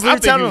he was I literally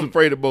think he telling was him.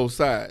 afraid of both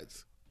sides.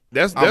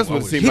 That's what it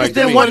always- seemed He like. just to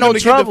didn't me. want no Wanted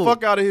to trouble. Get the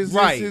fuck out of his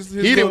Right. his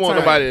He didn't want time.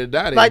 nobody to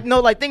die there. Like no,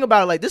 like think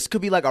about it. Like this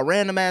could be like a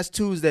random ass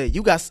Tuesday.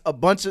 You got a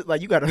bunch of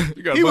like you got You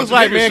a got a He bunch was of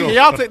like, niggas man, can showing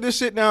y'all up. take this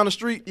shit down the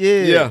street?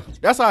 yeah.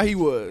 That's how he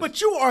was.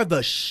 But you are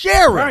the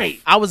sheriff. Right.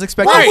 I was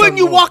expecting. Why something wouldn't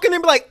you more. walk in there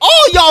and be like,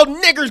 all y'all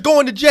niggers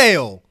going to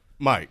jail?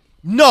 Mike.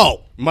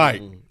 No.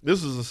 Mike.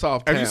 This is a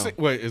soft Have town. you seen?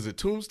 Wait, is it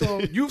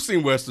Tombstone? You've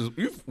seen westerns.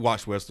 You've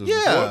watched westerns. Yeah.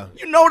 Before.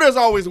 You know there's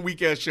always a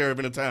weak ass sheriff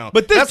in the town.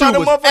 But this That's how dude the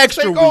was motherfuckers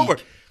extra take weak. over.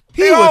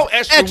 He They was all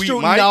extra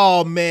weak, Mike.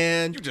 No,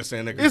 man. You just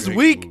saying that. It's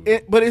weak,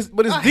 but it's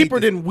I hate deeper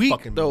this than weak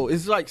fucking though. movie.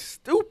 It's like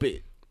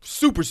stupid.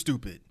 Super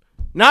stupid.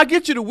 Now I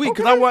get you the weak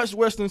because I watched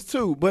westerns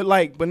too, but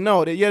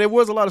no, there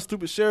was a lot of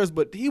stupid sheriffs,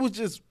 but he was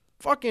just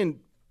fucking.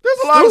 There's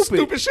a lot of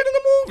stupid shit in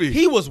the movie.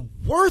 He was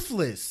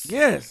worthless.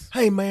 Yes.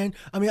 Hey, man.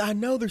 I mean, I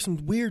know there's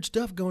some weird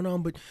stuff going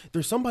on, but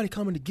there's somebody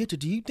coming to get you.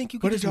 Do you think you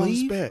could What did just y'all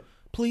leave? expect?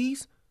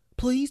 Please?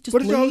 Please, just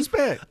What did leave. y'all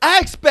expect? I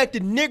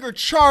expected Nigger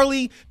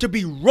Charlie to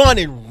be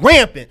running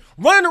rampant,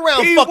 running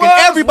around He fucking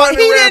was everybody.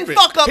 He running didn't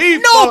rampant. fuck up He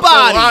fucked a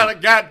nobody. lot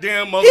of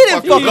goddamn motherfuckers. He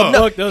didn't fuck up.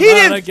 fucked No, us he out,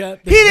 didn't. I got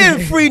He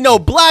didn't free no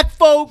black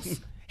folks.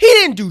 He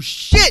didn't do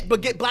shit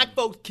but get black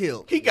folks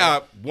killed. He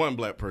got one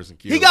black person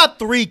killed. He got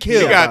 3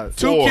 killed. He got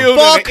 2 4. killed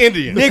Fuck and an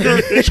Indian.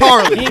 Nigger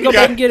Charlie. He ain't go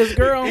back and get his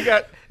girl. He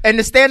got. And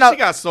the standout. She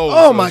got sold.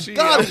 Oh so my she-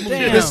 God. I'm-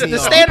 Damn. The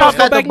standoff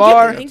Go at the back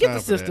bar. and get the Time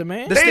for sister, that.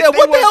 man. The They- sta-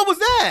 What the hell was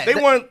that? They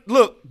want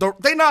look.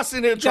 They not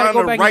sitting here gotta trying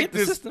go to back and write get the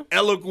this system.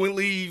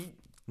 eloquently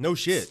No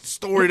shit.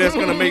 story that's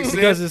gonna make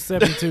Because sense.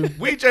 it's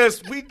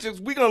 7-2.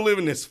 we gonna live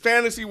in this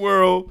fantasy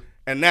world,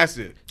 and that's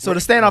it. So the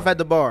standoff at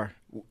the bar.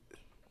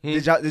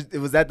 Did y'all?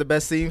 Was that the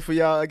best scene for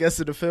y'all? I guess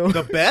in the film.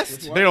 The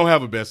best? They don't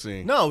have a best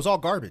scene. No, it was all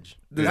garbage.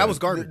 That was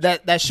garbage.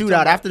 That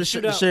shootout after the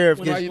Shootout. sheriff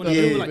When gets they- when yeah,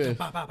 they yeah. were like,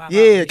 bah, bah, bah, bah,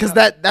 yeah, because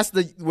bah. that's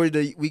where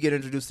we get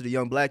introduced to the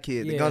young black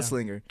kid, the Yeah.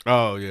 gunslinger,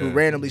 Oh yeah. who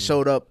randomly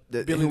showed up.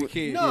 Billy the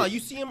Kid. No, you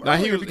see him Nah,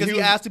 he earlier was- because he he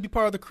was- asked to be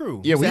part of the crew.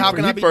 Yeah, He when said, how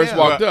can I he be first down?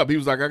 walked up, he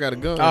was like, I got a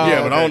gun. Oh,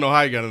 Yeah, but I okay. don't know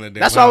how he got in that.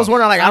 That's damn why I was house.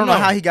 wondering. Like, I don't know know.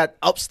 how he got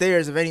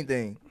upstairs, if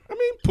anything. I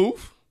mean,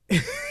 poof.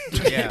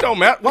 Yeah. It don't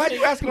matter. Why are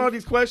you asking all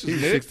these questions,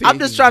 He's Nick? 16. I'm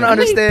just trying to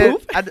Really, understand.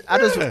 Poof?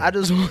 I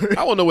just wonder.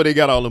 I want to know where they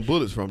got all them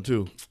bullets from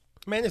too.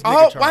 Man, this Oh,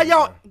 nigga Charlie. why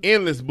y'all? bro.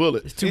 Endless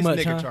bullets. Too It's much,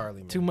 nigga huh? Charlie,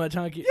 man. Too much,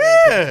 huh? Kid?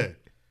 Yeah.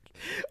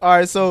 All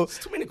right, so It's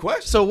too many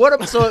questions. so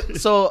what?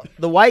 So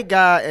the white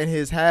guy and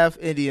his half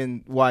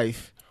Indian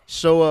wife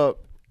show up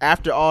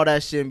after all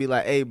that shit and be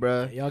like, "Hey,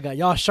 bruh,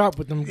 Y'all sharp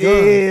with them guns.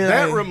 yeah,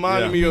 That like-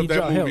 reminded me Yeah. of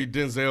that Need y'all movie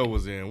Denzel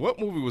was in. What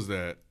movie was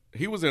that?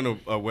 He was in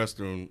a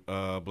Western,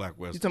 black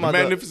Western. talking about the-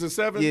 Magnificent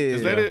Seven? Yeah,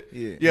 Is that it?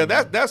 yeah.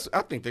 That's.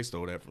 I think they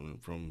stole that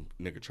from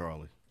Nigger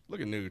Charlie. Look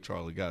at Nigger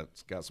Charlie got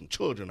some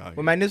children out here.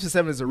 Well, Magnificent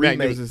Seven is a remake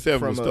Magnificent Seven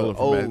from was stolen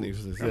from old.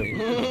 Magnificent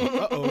Seven.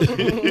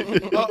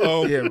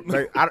 Uh-oh. Yeah,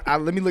 like, I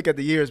let me look at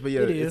the years, but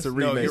yeah, It it's is. a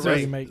No, remake. you're It's a right.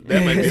 remake.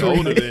 That might be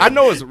older than. I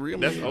know it's real.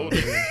 That's older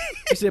than.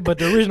 He said, but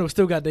the original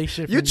still got they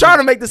shit. You from trying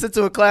to make this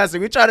into a classic?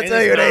 We trying to And tell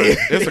it's you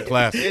not. that. It's a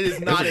classic. It is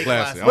not it's a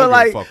classic. I But don't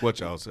like- give a fuck what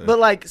y'all say. But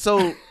like,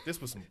 so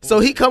This was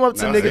some he come up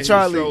to Nah, nigga he's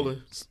Charlie.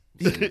 Trolling.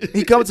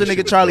 He comes to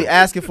nigga Charlie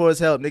asking for his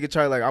help. Nigga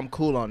Charlie like, I'm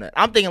cool on that.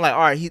 I'm thinking like, all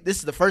right, this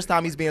is the first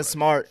time he's being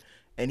smart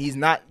and he's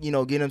not,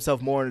 getting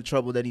himself more into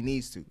trouble that he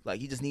needs to. Like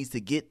he just needs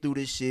to get through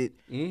this shit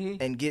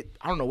and get,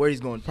 I don't know where he's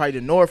going, probably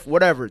the north,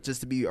 whatever,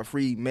 just to be a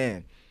free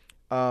man.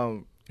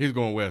 He's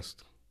going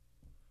west.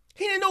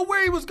 He didn't know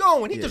where he was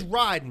going. He just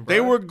riding, bro.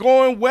 They were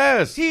going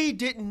west. He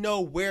didn't know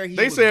where he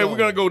They was said going. we're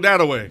gonna go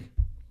that way.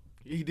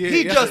 He did.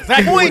 He That's just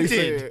exactly what he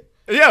pointed. said.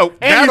 Yeah, And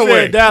that he way.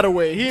 said that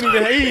away. He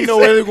didn't know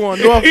where they're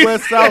going. North,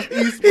 west, south,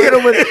 east. Hit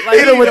him with, Like,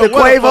 hit him he with the didn't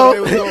know where the fuck they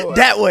was Quavo going.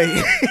 that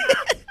way.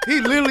 He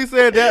literally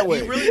said that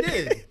way. He really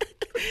did.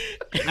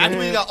 After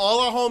we got all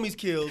our homies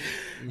killed,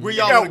 where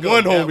y'all got wanna go?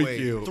 one That homie way.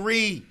 killed.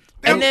 3.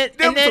 And then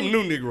some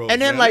new Negroes.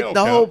 And then man. like They the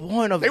don't whole count.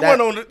 point of They that.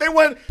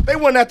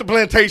 weren't at the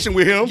plantation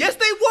with him. Yes,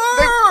 they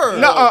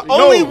were.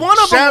 Only one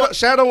of them.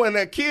 Shadow and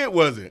that kid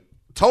wasn't.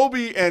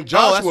 Toby and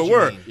Joshua what you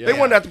were. mean. They Yeah.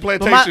 weren't at the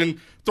plantation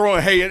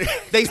throwing hay in,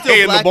 They still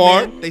hay in black the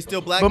barn. men. They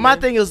still black But my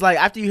men. thing is like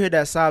after you hear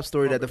that sob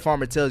story that the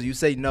farmer tells you, you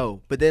say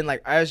no. But then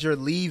like as you're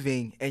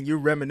leaving and you're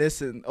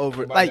reminiscing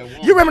over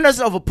you're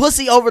reminiscing over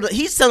pussy over the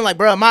he's telling like,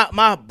 bro,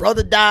 my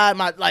brother died,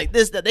 my like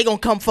this, that they gonna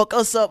come fuck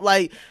us up.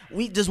 Like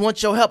we just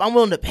want your help. I'm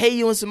willing to pay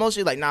you and some more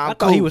shit. Like, nah, I'm I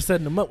cool. thought he was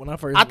setting them up when I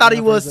first. I thought when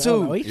he was first-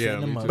 too. Oh, he's Yeah,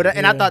 setting them me up. too. But I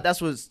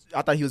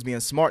Yeah. thought he was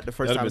being smart the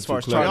first That'd time been as far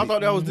as too clever. Y'all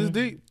Charlie. thought that was this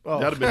deep? Oh.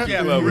 That'd have been too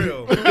Yeah, clever. for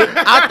real.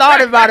 I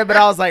thought about it, but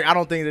I was like, I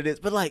don't think it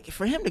is. But like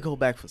for him to go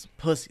back for some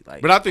pussy,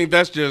 like But I think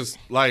that's just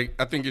like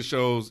I think it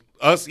shows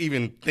us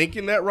even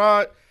thinking that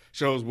Rod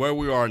shows where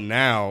we are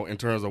now in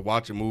terms of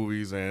watching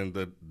movies and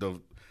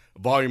the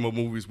volume of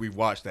movies we've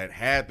watched that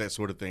had that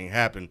sort of thing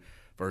happen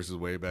versus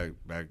way back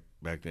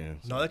then.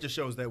 No, that just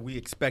shows that we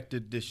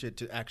expected this shit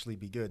to actually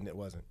be good, and it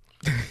wasn't.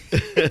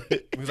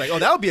 It was like, oh,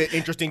 that would be an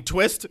interesting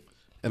twist.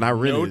 And I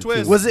rented No it,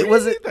 twist. too.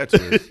 was it That's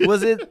it.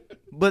 was it?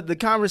 But the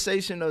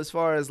conversation as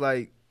far as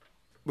like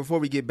before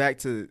we get back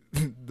to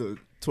the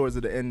towards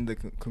the end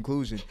of the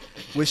conclusion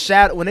with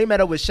Shadow when they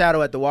met up with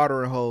Shadow at the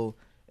watering hole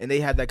and they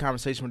had that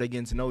conversation where they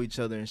getting to know each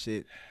other and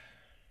shit.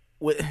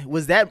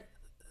 Was that?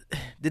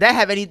 Did that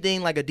have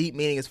anything like a deep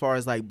meaning as far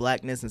as like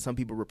blackness and some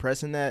people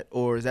repressing that,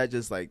 or is that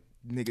just like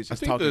niggas I just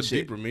think talking the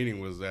shit? deeper meaning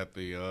was at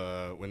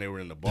the when they were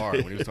in the bar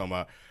when he was talking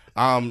about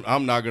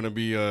I'm not gonna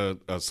be a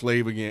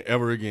slave again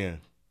ever again.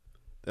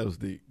 That was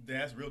deep.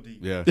 That's real deep.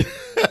 Yeah,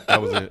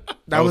 that was it.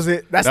 That was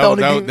it. That's that the was-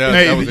 only that deep- that-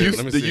 Hey, that was the it. use,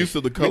 Let me the see. use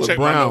of the Let me color check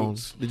my browns.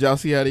 notes. Did y'all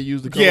see how they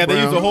used the color Yeah, they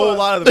brown? used a whole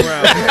lot of the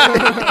brown.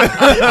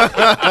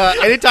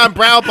 Anytime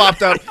brown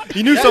popped up,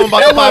 you knew something about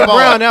the That pop was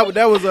brown.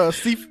 That was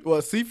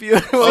sepia.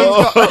 sepia.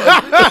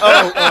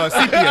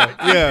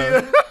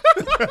 Yeah.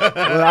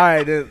 Well, all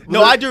right. Then,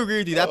 No, I do agree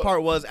with you. That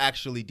part was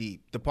actually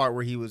deep. The part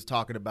where he was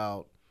talking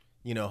about,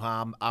 you know,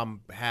 how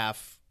I'm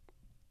half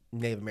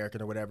Native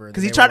American or whatever.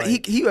 because he tried to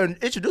he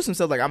introduced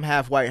himself like I'm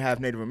half white, half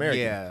Native American.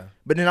 Yeah.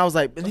 But then I was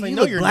like, like, you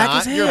no, look you're black not.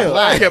 as hell. You're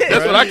black.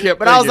 That's what I kept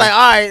But I was thinking. like, all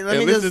right, let And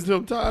me listen just to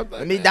him talk.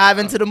 let me dive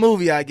into the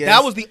movie. I guess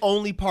That was the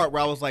only part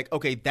where I was like,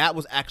 okay, that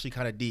was actually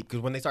kind of deep. Because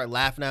when they start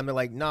laughing at him, they're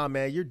like, nah,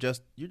 man, you're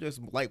just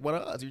like one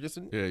of us. You're just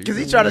Yeah, because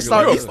he tried to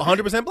start. he's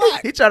 100%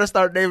 black. He tried to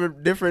start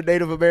different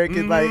Native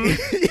American like.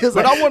 He was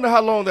But like, I wonder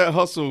how long that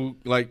hustle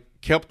like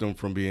kept him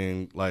from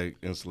being like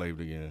enslaved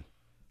again,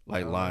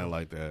 like lying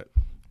like that.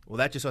 Well,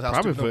 that just shows how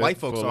Probably stupid the for- white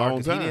folks for a are. long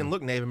Because he time. didn't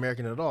look Native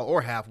American at all,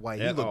 or half white.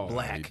 He At looked all. He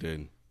black.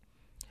 didn't.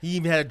 He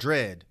even had a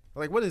dread.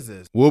 Like, what is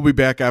this? We'll be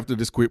back after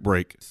this quick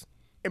break.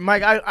 And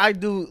Mike, I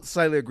do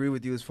slightly agree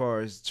with you as far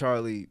as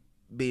Charlie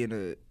being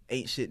a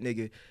ain't shit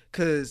nigga.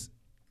 Cause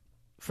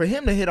for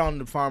him to hit on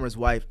the farmer's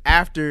wife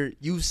after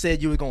you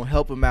said you were gonna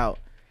help him out,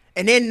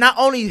 and then not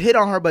only hit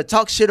on her but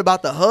talk shit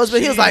about the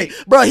husband, he was like,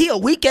 bro, he a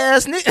weak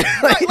ass nigga.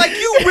 Like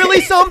you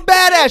really some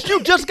badass.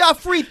 You just got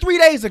free 3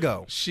 days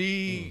ago.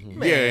 She,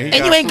 Mm-hmm. yeah, he and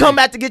got you ain't free. come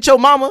back to get your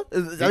mama. I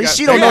mean, got-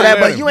 she don't they know that, wouldn't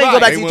but let you him. ain't go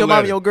back They to get wouldn't your let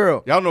mama, him. your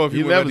girl. Y'all know if He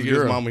he would have left to his get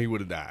his girl. mama, he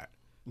would have died.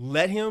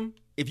 Let him.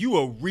 If you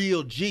a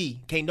real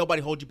G, can't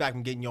nobody hold you back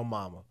from getting your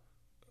mama.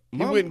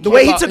 wouldn't The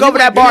way he keep took out- over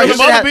that wouldn't bar, give he him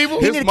should other have. people?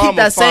 He His need to mama keep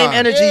that same fine.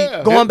 energy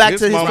Yeah. going back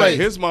to his mama, place.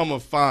 His mama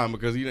fine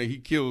because he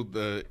killed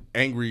the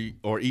angry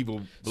or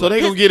evil. So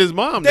they gonna get his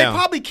mom They now.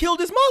 probably killed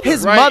his mother.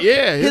 His Right, mother,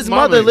 yeah, his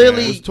mama mother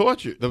literally was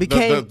tortured.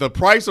 the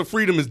price of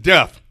freedom is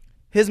death.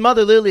 His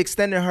mother literally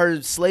extended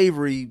her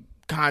slavery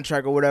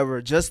contract or whatever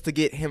just to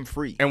get him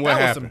free. And what that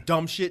was happened? some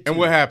dumb shit. And too.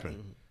 what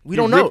happened? We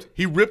don't know.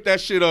 He ripped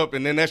that shit up,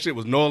 and then that shit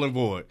was null and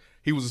void.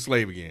 He was a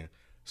slave again.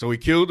 So he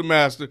killed the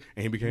master,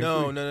 and he became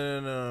No, free.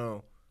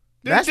 no.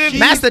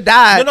 Master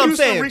died. No, I'm You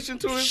still saying reaching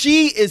to him?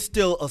 she is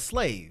still a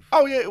slave.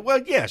 Oh yeah,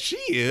 well yeah, she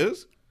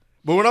is.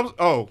 But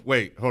when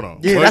wait, hold on.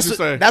 Yeah, What that's did you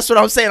say? that's what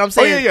I'm saying. I'm Oh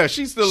saying. yeah,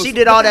 she's still. She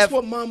did all that's that.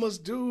 what mamas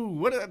do.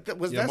 What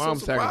was Yeah, that? mom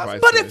so surprising?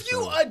 sacrificed. But Yeah, if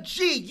you so- a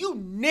G, you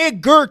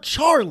nigger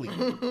Charlie.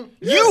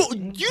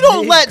 you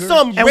don't let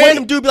some And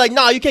random dude be like,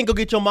 nah, you can't go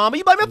get your mama.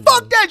 You be like, man,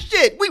 fuck that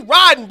shit. We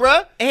riding,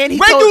 bruh. And he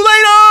Regulator.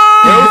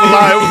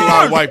 told- There was a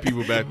lot of white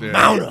people back there.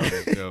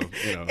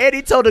 You know. And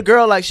he told the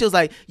girl like she was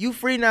like, "You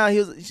free now?"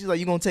 She's like,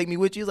 "You gonna take me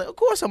with you?" He's like, "Of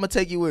course I'm gonna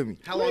take you with me."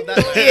 How long that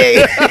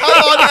last?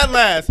 How long that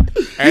last?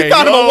 Hey, He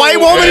found him a no, white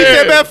woman. He hey.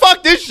 said, man,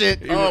 fuck this shit.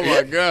 Oh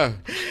my god!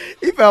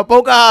 He found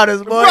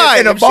Pocahontas boy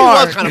Right. in a She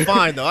bar. was kind of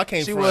fine, though. I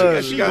can't She front.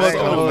 was. She She got was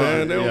soul, on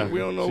man. Yeah. We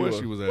don't know She where was.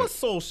 she was What at.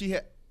 soul she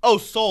had? Oh,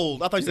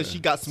 soul. I thought you said she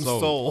got some Soul.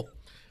 soul.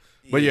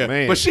 But yeah,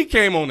 Man. but she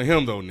came on to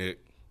him though, Nick.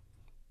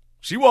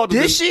 She walked.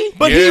 Did she?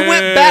 But he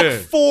went back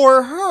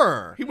for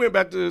her. He went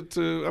back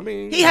to. I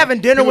mean, He having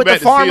dinner He with went the back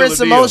to farmer and seal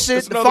some the more deal. shit.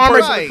 It's The another farmer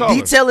person of color.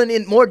 detailing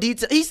in more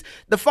detail.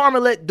 The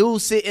farmer let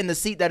dude sit in the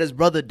seat that his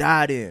brother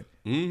died in.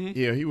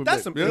 Yeah, he went That's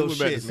back. some he ill went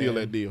back to shit, seal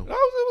man. that deal.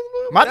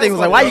 My thing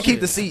was like, why you fucked keep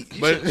up the seat?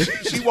 But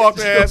she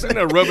walked her ass in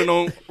there, rubbing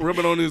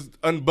on his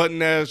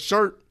unbuttoned ass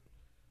shirt.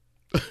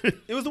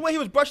 It was the way he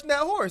was brushing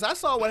that horse. I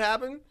saw what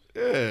happened.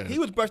 Yeah, He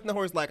was brushing the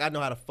horse like, I know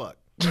how to fuck.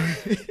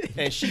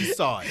 and she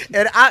saw it.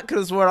 And I could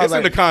have sworn I was It's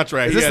in like, the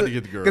contract. is He this had a- to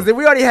get the girl. Because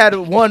we already had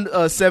one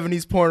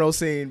 70s porno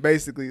scene,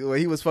 basically, where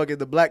he was fucking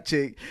the black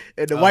chick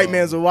and the white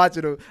mans were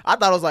watching him. I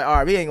thought I was like, all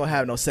right, we ain't gonna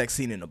have no sex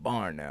scene in the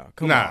barn now.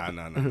 Come on.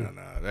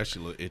 Nah. That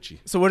shit look itchy.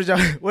 So what did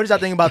y'all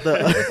think about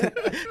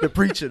the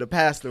preacher, the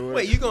pastor?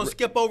 Wait, you gonna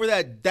skip over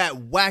that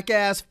whack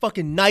ass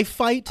fucking knife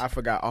fight? I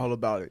forgot all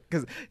about it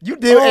because you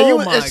did. Oh and you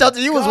my and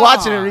Shelton, you was God.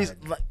 watching it.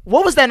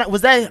 What was that?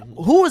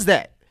 Who was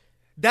that?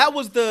 That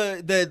was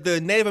the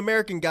Native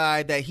American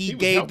guy that he was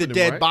gave the helping him,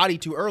 dead right? body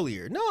to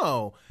earlier.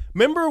 No.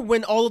 Remember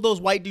when all of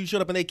those white dudes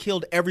showed up and they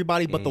killed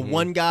everybody but the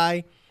one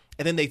guy?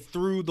 And then they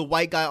threw the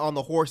white guy on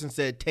the horse and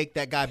said, "Take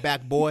that guy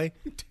back, boy."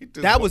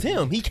 That was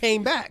him. He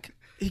came back.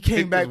 He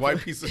came back. White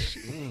piece of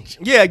shit.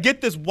 Yeah,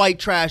 get this white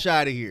trash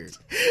out of here.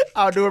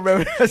 I do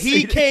remember. That He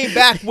scene. came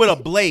back with a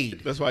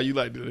blade. That's why you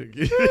like to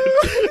again.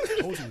 I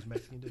told you he was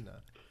Mexican, didn't I?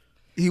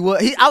 He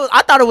was.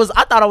 I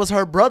thought it was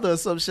her brother or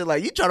some shit.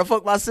 Like, you trying to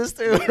fuck my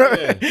sister?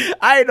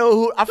 I didn't know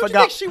who. I Don't you forgot.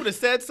 think she would have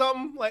said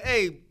something like,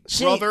 "Hey,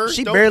 brother"?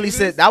 She don't barely do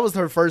said this? that was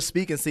her first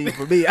speaking scene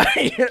for me.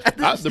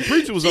 The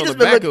preacher was She on the just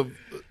been back looking- of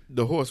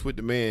the horse with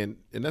the man,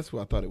 and that's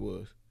what I thought it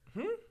was.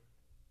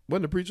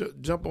 Wasn't the preacher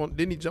jump on?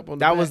 Didn't he jump on?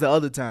 That the was back? the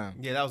other time.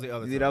 Yeah, that was the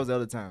other. Yeah, that was the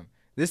other time.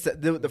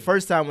 The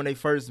first time when they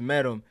first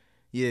met him,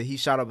 yeah, he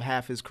shot up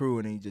half his crew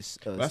and he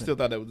just. But I still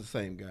thought that was the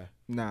same guy.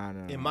 Nah.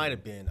 It might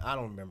have been. I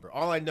don't remember.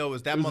 All I know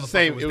is that It motherfucker was the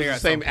same. was It was there the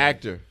at some same point.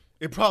 actor.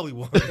 It probably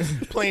was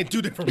playing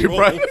two different roles.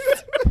 Right.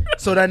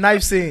 So that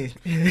knife scene,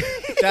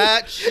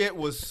 That shit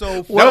was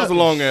so. That was a fucking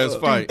long ass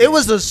suck. fight. it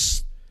was a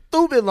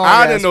stupid long.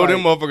 I didn't know fight.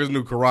 them motherfuckers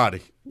knew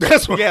karate.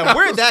 That's what. Yeah,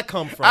 where did that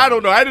come from? I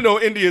don't know. I didn't know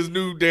Indians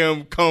knew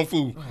damn kung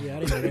fu. Yeah, I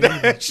didn't know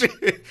that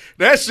either.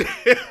 That shit.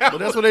 But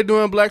that's what they do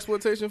in black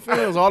exploitation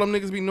films. All them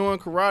niggas be knowing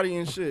karate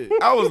and shit.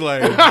 I was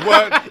like,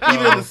 what?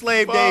 Even in the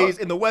slave days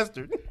in the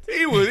Western.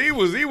 He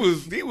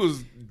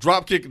was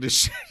drop kicking the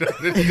shit out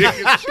of this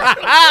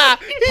nigga.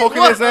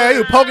 Poking his ass. He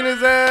was poking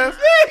his ass.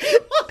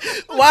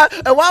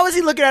 Why was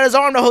he looking at his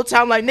arm the whole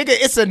time? Like, nigga,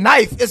 it's a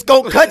knife. It's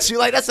gonna cut you.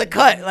 Like, that's a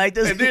cut. Like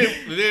this. And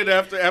then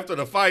after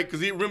the fight, because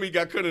he remember he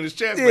got cut in his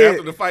chest, but Yeah.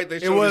 after the fight they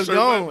showed was his shirt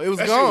gone. back. It was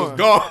That gone. shit was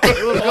gone.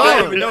 It was I didn't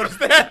gone. even notice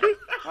that.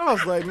 I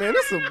was like, man,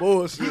 this some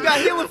bullshit. You got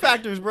healing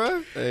factors,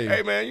 bro.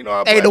 Hey man, you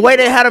know. Hey, the way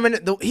they had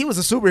him he was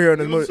a superhero in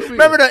the was movie. a superhero.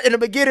 Remember in the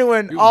beginning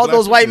when was all black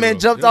those white men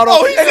superhero. jumped Yeah. out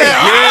Oh, on he said,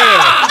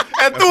 Yeah.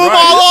 and threw That's them all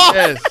right. off.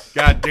 Yes.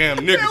 Goddamn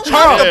nigga, What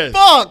Charley. the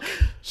fuck?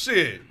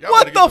 Shit. Y'all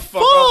What better get the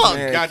fuck off fuck? me.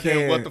 Man, Goddamn,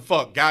 can't. what the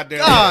fuck? Goddamn.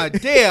 God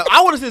damn.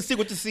 I want to see the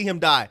sequel to see him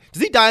die.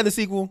 Does he die in the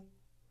sequel?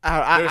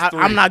 There's three.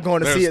 I'm not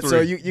going to see There's it. So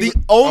three. you The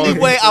only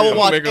way I will Don't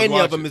watch make us any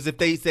watch of them it. is if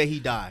they say he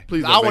died.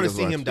 Please don't I make want to us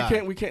see watch him it.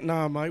 die. We can't.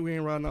 Nah, Mike, we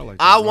ain't riding out like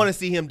that. I bro. want to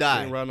see him We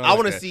die. ain't riding out I like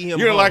want to that. see him. You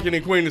didn't hung. like it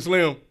in Queen and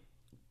Slim.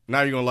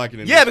 Now you're gonna like it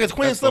in Yeah, this. because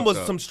Queen That's Slim was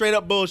fucked up. some straight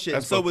up bullshit.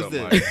 That's and so fucked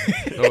was up, this.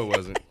 Mike. No, it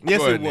wasn't. Yes,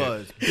 Go it ahead, Nick.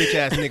 was. Bitch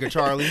ass nigga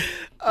Charlie.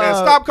 Man,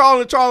 stop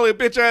calling Charlie a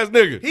bitch ass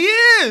nigga. He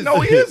is. No,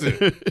 he isn't.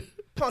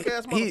 Punk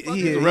ass He- motherfucker.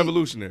 he He's a is.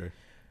 revolutionary.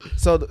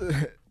 So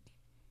the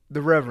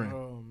Reverend,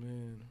 Oh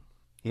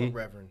man.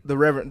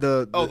 Reverend.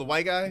 the The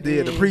white guy.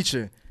 the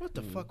preacher. What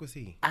the fuck was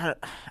he? I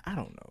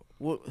don't know.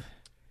 What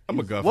I'm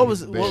a guff. what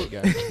was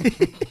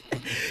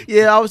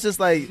Yeah, I was just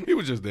like, He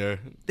was just there.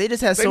 they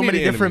just had They so need many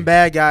an different enemy.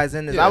 bad guys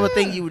in this. I Yeah. would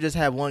think you would just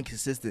have one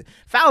consistent.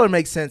 Fowler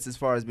makes sense as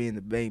far as being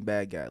the main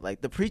bad guy.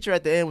 Like the preacher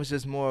at the end was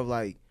just more of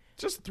like,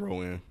 Just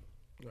throw in.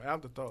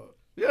 Afterthought.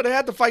 Yeah, they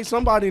had to fight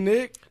somebody,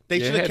 Nick. They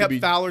Yeah, it should had have to kept be-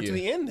 Fowler to yeah.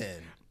 the end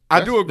then. I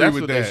do agree that's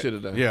with what they that.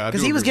 should've done. Yeah,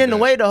 because he was getting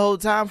away the whole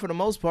time for the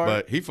most part.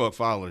 But he fucked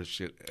Fowler's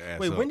shit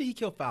ass Wait, up. when did he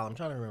kill Fowler? I'm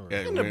trying to remember.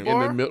 Yeah, In the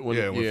when,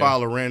 bar? when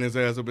Fowler ran his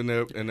ass up in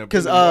there.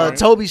 Because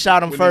Toby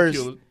shot him first.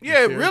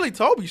 Yeah, really,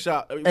 Toby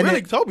shot.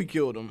 then- Toby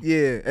killed him.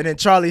 Yeah, and then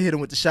Charlie hit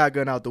him with the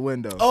shotgun out the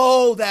window.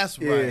 Oh, that's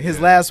yeah, right. his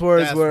last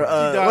words That's were,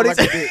 right. He died what like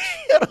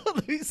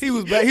he a say? He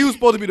was he was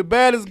supposed to be the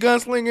baddest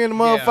gunslinger in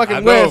the I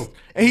motherfucking know. West,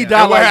 and he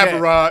died And what like happened,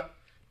 that. Rod?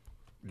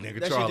 Nigga,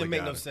 That shit Charlie didn't make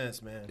got no it.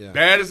 sense, man. Yeah.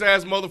 Baddest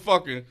ass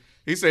motherfucker.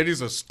 He said he's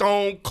a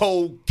stone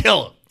cold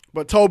killer.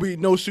 But Toby,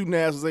 no shooting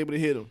ass, was able to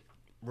hit him.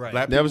 Right.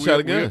 Black Never people, shot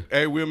a gun.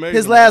 Hey, we're amazing.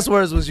 His last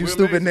words was, "You We're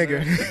stupid amazing,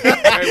 nigga." man.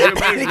 Hey, we're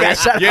amazing, He man. got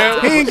shot.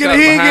 Yeah, He ain't shot get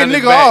behind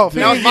his nigga back, off. too.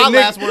 He That was ain't my get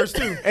last nigga- words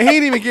too. And he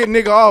didn't even get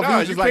nigga off. He Nah,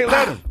 was you just can't like,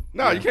 let him.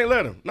 No, you can't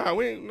let him. Nah,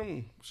 we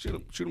ain't.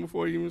 Shoot him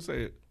before you even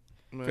say it.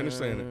 Finish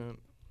saying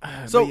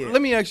it. So But yeah.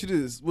 let me ask you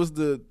this: was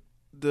the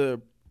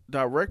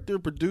director,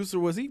 producer,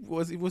 was he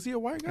a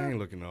white I guy? ain't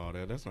looking at all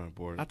that. That's not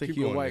important. I think Keep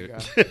he a going, white Nick. guy.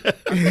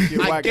 I think he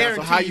a I white guy.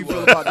 So how guarantee you he feel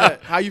was. about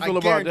that? How you feel I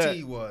about guarantee that?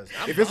 he was.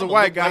 If it's a I'ma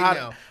white look guy, right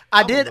how- now. I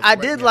I'ma did. look I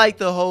right did now. like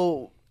the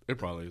whole. It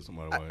probably is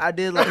somebody white. I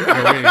did like. we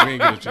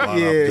ain't get a child out.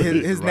 Yeah,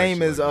 Doing his the right name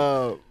shit is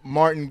like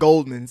Martin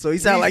Goldman. So he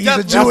sound like he's a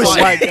definitely Jewish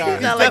white guy. He's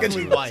He sound like a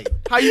definitely white.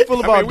 How you feel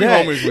that. about I mean, we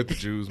that? homies with the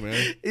Jews,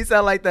 man. He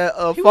sound like that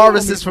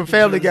pharmacist from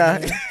Family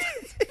Guy.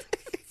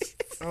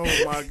 Oh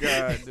my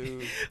god,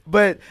 dude.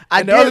 But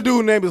And the other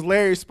dude name is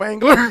Larry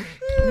Spangler.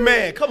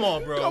 Man, come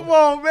on, bro. Come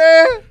on,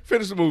 man.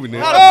 Finish the movie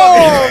now.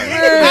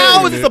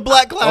 How is this a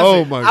black classic?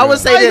 Oh my god! I would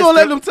say How you this. gonna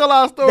let them tell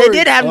our story? They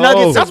did have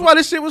nuggets. That's Of, why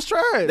this shit was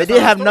trash. they That's did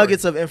our have story.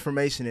 nuggets of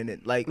information in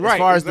it. Like as Right,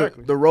 far as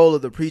exactly. the role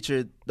of the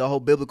preacher, the whole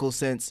biblical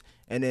sense,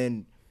 and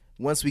then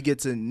once we get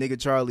to nigga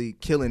Charlie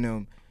killing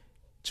him,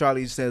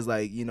 Charlie says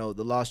like, you know,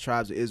 the lost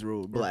tribes of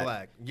Israel were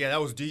black. Yeah,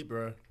 that was deep,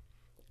 bro.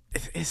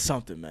 It's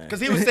something, man.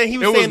 Because he was saying It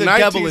was the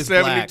devil is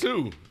black.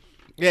 1972.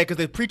 Yeah, because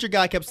the preacher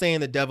guy kept saying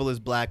the devil is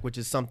black, which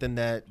is something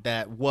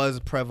that was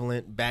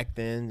prevalent back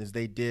then, as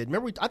they did.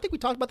 Remember, I think we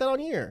talked about that on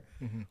here.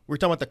 We were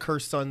talking about the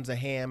cursed sons of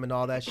Ham and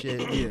all that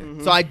shit.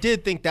 So I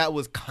did think that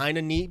was kind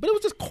of neat, but it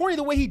was just corny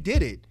the way he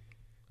did it.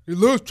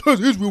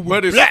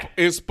 But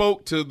it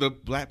spoke to the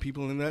black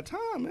people in that time,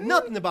 man.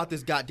 Nothing about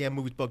this goddamn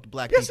movie spoke to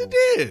black Yes, people.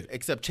 it did.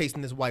 Except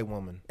chasing this white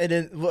woman. And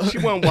then She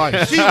wasn't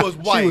white. She was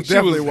white. She was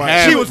definitely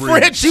white. She was half-breed.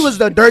 French. she was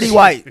the dirty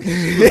white.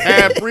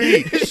 half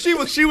breed. She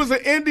was an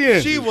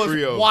Indian. She was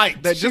Creole.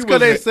 white. That She just was because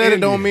they an said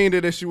it don't Indian.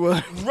 mean that she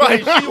was. Right.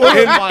 She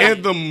was white.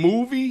 in the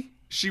movie,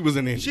 she was an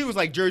Indian. She was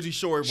like Jersey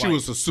Shore white. She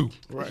was a soup.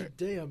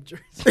 Damn,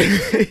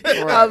 Jersey.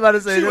 I was about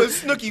to say She that. was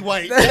Snooky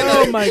white.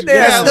 Oh my They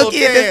had god. Snooki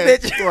in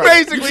this bitch.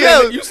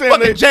 Basically, You saying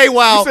fucking they- Jay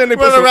Wow you saying they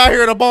put running some- around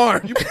here in a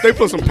barn. They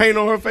put some paint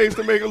on her face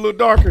to make it a little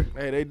darker.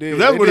 Hey, they did.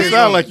 That's They what it did.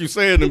 sounded like you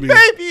saying to me.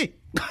 Baby.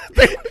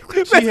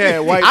 She had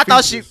white. I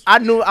thought features. I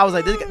knew. I was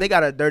like, they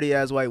got a dirty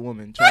ass white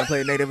woman trying to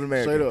play Native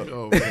American. Straight up.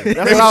 Oh, man.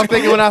 That's what I was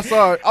thinking when I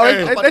saw it. Oh,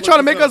 Hey. they trying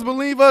to make us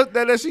believe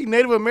that she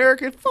Native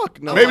American?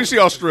 Fuck no. Maybe she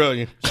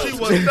Australian. She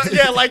was,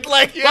 yeah, like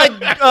like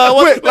Quaden.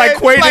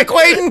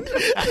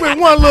 with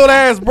one little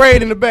ass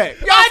braid in the back.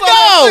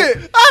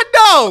 I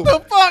know. The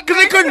fuck?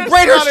 Because they couldn't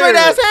braid her straight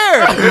ass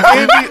hair.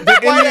 The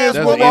Indians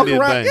That's will an walk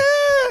Indian around. thing.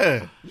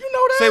 Yeah. You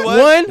know that? Say what?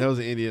 One. That was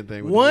an Indian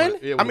thing. with One?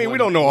 the yeah, I with mean, one- we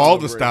don't know one all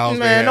little the braid. styles.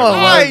 Man, they no,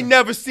 have. I ain't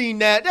never seen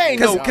that. That ain't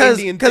no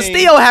Indian Because thing.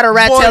 Theo had a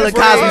rat tail in Boy,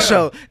 Cosby yeah.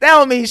 show. That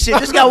don't mean shit.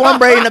 Just got one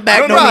braid in the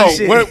back. No, don't no. mean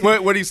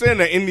shit. What he's saying,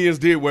 that Indians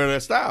did wear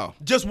that style.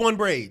 Just one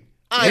braid.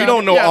 We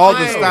don't know yeah, all I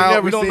the ain't styles.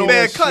 never We don't seen know.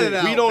 Man, cut it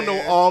out, We don't man.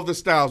 know all the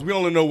styles. We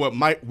only know what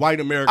white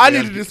America. I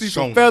needed to see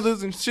some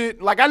feathers and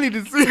shit. Like I need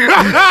to see.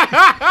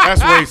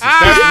 That's racist.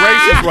 That's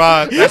racist,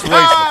 Rod. That's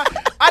racist.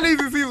 I need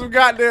to see some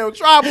goddamn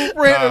tribal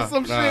print or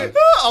some Nah. shit. A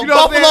You know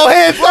what I'm buffalo saying?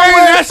 head Throwing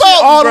somewhere that in shit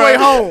salt, all the bro. way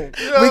home.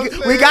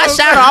 We got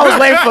Shadow. I was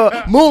waiting for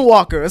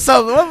Moonwalker or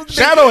something. What was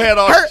Shadow had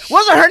all.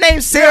 wasn't her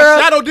name Sarah?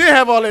 Shadow did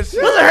have all that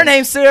shit. Wasn't her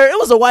name Sarah? It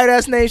was a white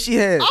ass name she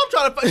had. I'm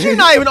trying to. She's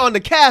not even on the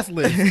cast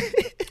list.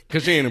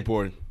 Because she ain't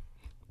important.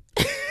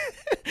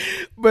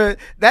 But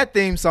that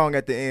theme song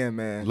at the end,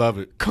 man. Love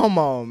it. Come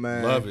on,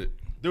 man. Love it.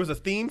 There was a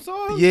theme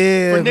song.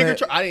 Yeah, For man.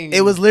 Nigger. I didn't.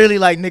 It was literally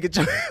like nigga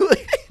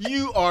Charlie.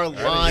 You are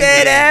lying.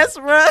 Dead ass,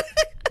 bro.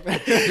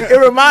 It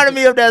reminded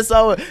me of that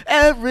song.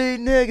 Every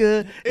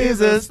nigga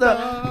is a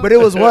star, but it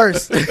was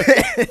worse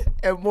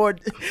and more.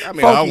 I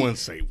mean, I funky. wouldn't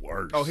say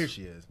worse. Oh, here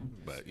she is.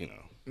 But you know,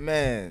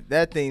 Man,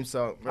 that theme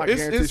song. I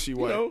it's guarantee she you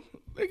white. know,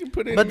 they can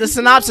put it. But the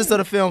synopsis of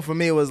the film for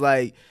me was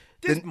like,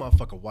 This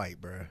motherfucker white,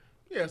 bro.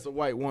 Yeah, it's a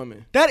white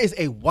woman. That is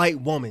a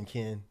white woman,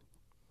 Ken.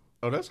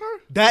 Oh, that's her.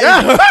 That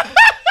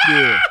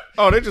Yeah.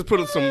 Oh, they just put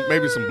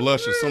maybe some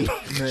blush or some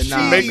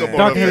nah, makeup man. on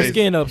Darken her her face.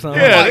 skin up, son.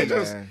 Yeah, White, they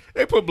just man.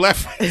 they put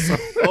blackface on.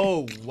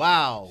 Oh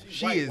wow,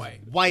 she is white.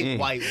 Well,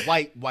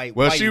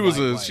 white, she was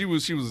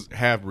white. she was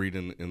half breed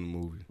in the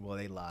movie. Well,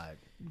 they lied.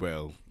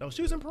 Well, No,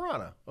 she was in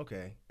Piranha.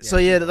 Okay. so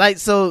yeah, like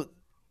so.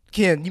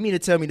 Ken, you mean to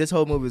tell me this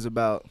whole movie is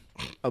about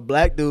a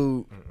black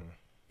dude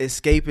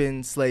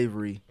escaping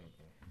slavery,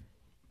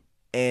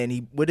 and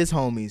he with his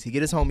homies, he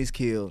get his homies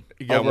killed.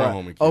 He got over one a-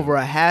 homie killed. over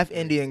a half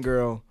Indian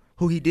girl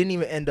who he didn't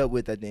even end up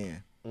with at the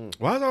end.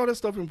 why is all that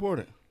stuff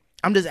important?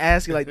 I'm just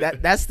asking, like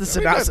that. That's the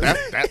I mean,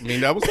 synopsis. I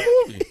mean, that was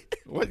the movie.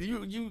 What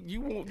you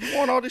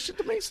want all this shit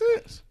to make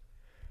sense?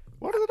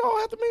 Why does it all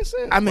have to make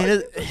sense? I mean,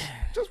 Like, it,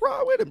 just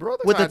ride with it,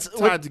 brother. with Tie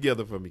the it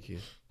together for me,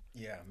 kid.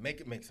 Yeah,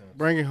 make it make sense.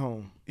 Bring it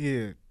home.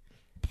 yeah.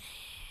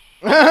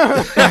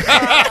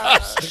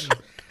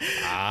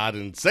 I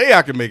didn't say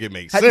I could make it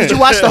make sense. Did you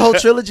watch the whole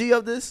trilogy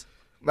of this?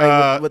 Like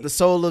Uh, with the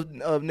soul of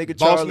nigga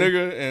Boss Charlie?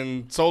 Nigga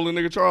and Soul of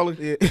Nigga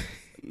Charlie? Yeah.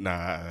 Nah,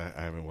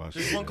 I haven't watched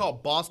There's it. one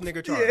called Boss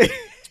Nigger Charlie.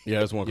 Yeah,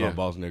 there's one called Yeah.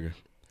 Boss Nigga.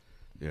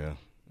 Yeah,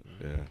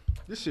 yeah,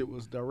 This shit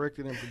was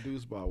directed and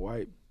produced by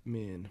white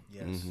men.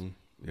 Yes. yeah.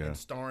 And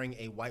starring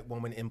a white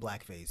woman in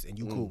blackface, and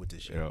you cool with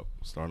this shit? Yeah,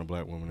 starring a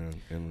black woman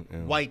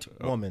in White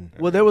woman.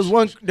 Well, there was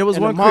one. There was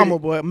And one the mama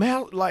critic- boy,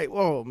 Mal, like,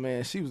 oh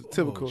man, she was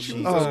typical.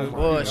 Jesus. Oh,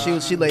 boy,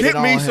 she laid it Get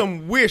on me him.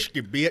 some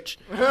whiskey, bitch.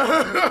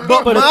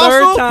 But For the Marshall,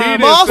 third time, He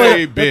didn't Marshall,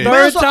 say the bitch. third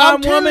Marshall, I'm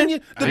time telling woman. you,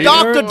 He the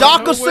doctor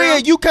didn't-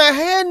 said you can't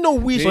have no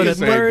whiskey. For the didn't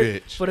say third,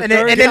 bitch. for the And then-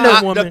 third and then time,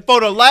 the- woman. For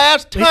the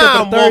last He said for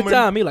time, the third woman.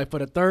 time. He like for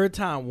the third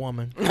time,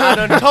 woman. I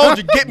done told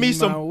you, get me My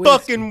some whiskey.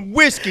 fucking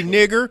whiskey,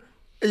 nigger.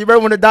 You remember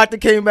when the doctor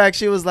came back?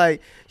 He was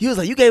like,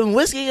 you gave him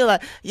whiskey. You're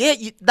like, yeah,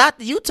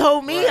 doctor, you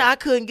told me I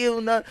couldn't give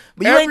him nothing,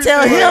 but you ain't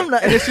tell him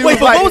nothing. Wait,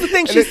 but what was the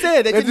thing she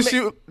said?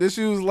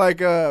 She was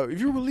like, if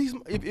you release,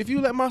 if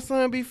you let my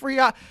son be free,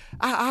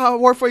 I'll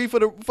work for you for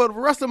the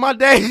rest of my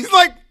days.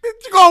 Like, you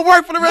gonna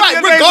work for the rest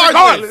of your days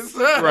regardless.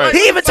 Right.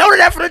 He even told her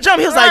that from the jump.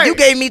 He was like, you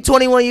gave me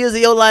 21 years of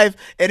your life,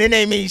 and it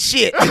ain't mean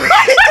shit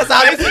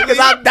because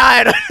I'm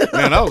dying.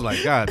 Man, I was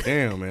like, God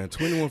damn, man,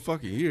 21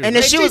 fucking years. And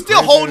then she was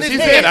still holding his She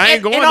hand. said, I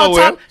ain't going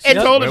nowhere. She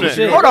told him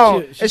that. Hold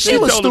on. And She she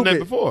was told him that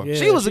stupid. before. Yeah,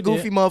 she was a she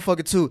goofy did.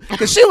 motherfucker too,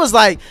 because she was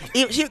like,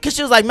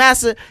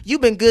 Master,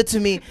 you've been good to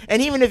me,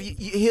 and even if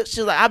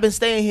she was like, I've been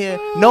staying here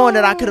knowing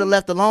that I could have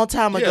left a long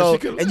time Yeah, ago, she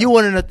could've and you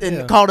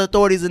wouldn't call the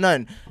authorities or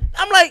nothing.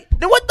 I'm like,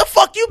 then what the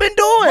fuck you been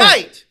doing?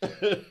 Right.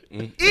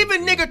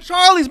 Even nigga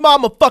Charlie's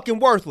mama fucking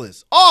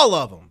worthless. All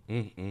of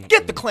them.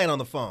 Get the clan on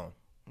the phone.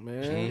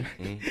 Man,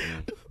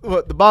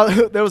 Well,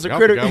 there was a Y'all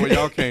critic. forgot where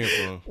y'all came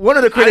from. One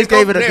of the critics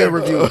didn't gave go it a there.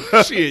 good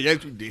review. Shit,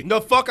 yes, you did.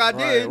 The fuck I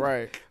did.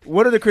 right.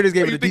 One of the critics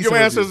gave Where it you a think decent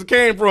your review. ancestors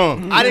came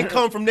from? I didn't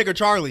come from nigga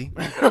Charlie.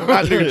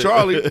 Not nigga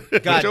Charlie.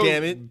 God Your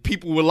damn it.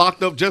 People were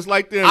locked up just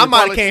like them. I and might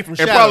have probably- came from and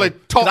Shadow, probably 'cause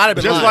I'd talked have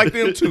been just lying. like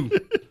them too.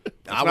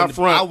 I not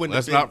front. wouldn't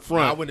Let's have been, not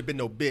front. I wouldn't have been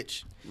no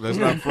bitch. Let's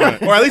not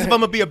front. Or at least if I'm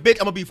gonna be a bitch,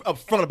 I'm gonna be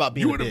upfront about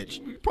being a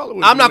bitch. You probably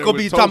would've I'm not been gonna there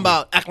be with talking Toby.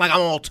 about acting like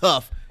I'm all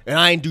tough and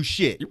I ain't do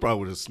shit. You probably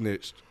would have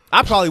snitched.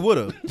 I probably would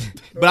have,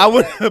 but I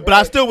would. But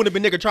I still wouldn't have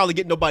been nigga Charlie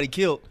getting nobody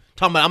killed.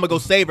 Talking about I'm gonna go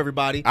save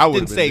everybody. I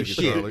would Didn't have save been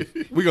shit. Charlie.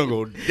 We gonna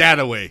go that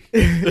away.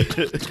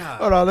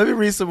 Hold on, let me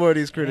read some more of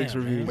these critics'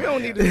 reviews. We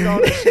don't need to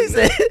know that He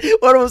said,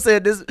 one of them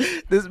said,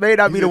 "This may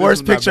not be the said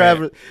worst this was not picture I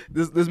ever.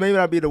 This may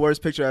not be the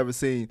worst picture I ever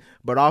seen,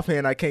 but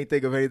offhand I can't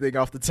think of anything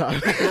off the top."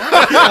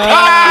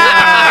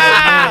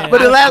 But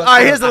the last, all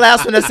right, here's the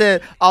last one that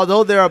said,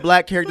 "Although there are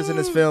black characters in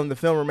this film, the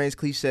film remains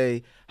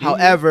cliche.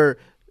 However,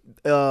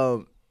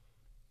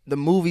 the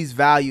movie's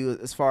value,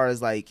 as far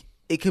as like,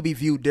 it could be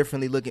viewed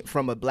differently looking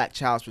from a black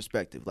child's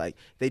perspective. Like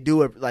they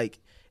do it, like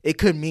it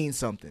could mean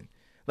something.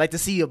 Like to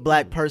see a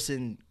black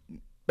person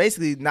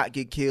basically not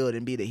get killed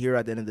and be the hero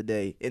at the end of the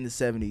day in the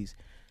 70s.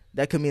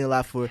 That could mean a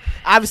lot for.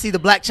 Obviously, the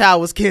black child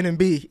was Ken and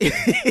B,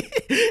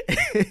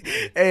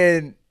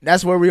 and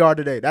that's where we are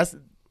today. That's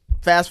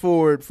fast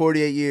forward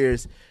 48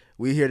 years.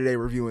 We here today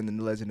reviewing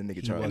the Legend of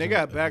Nigger Charley. And they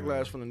got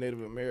backlash from the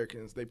Native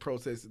Americans. They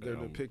protested their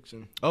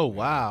depiction. Oh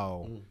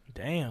wow.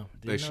 Damn.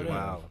 They should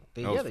have.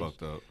 They- That was yeah, they-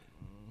 fucked up.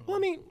 Well, I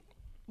mean,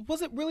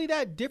 was it really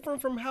that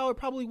different from how it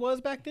probably was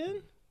back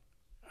then?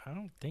 I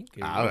don't think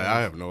it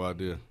I have no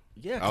idea.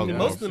 Yeah, I 'cause was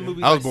most of born- the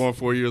movies. I was like- born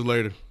 4 years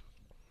later.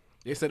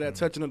 They said that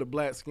touching of the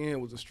black skin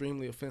was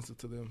extremely offensive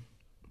to them.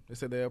 They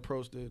said they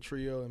approached the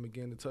trio and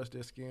began to touch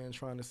their skin,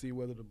 trying to see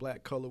whether the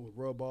black color would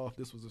rub off.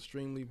 This was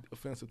extremely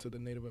offensive to the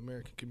Native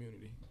American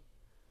community.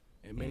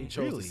 And many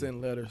chose Really? to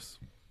send letters.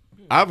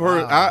 I've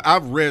heard.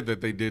 I've read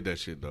that they did that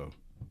shit though.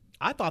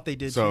 I thought they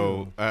did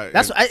So too.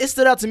 that's It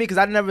stood out to me because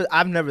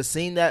I've never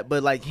seen that,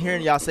 but like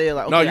hearing y'all say it,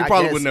 like, okay, no. You I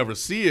probably guess. would never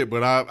see it,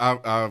 but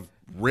I've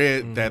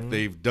read that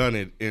they've done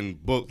it in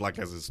books, like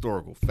as a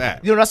historical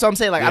fact. You know, that's what I'm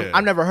saying. Like Yeah,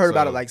 I've never heard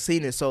about so it, like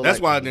seen it. So That's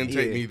like, why it didn't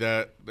take yeah. me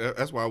that.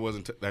 That's why I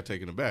wasn't that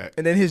taken aback.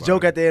 And then his Wow.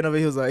 joke at the end of it,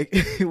 he was like,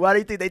 "Why do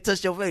you think they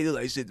touched your face?" He was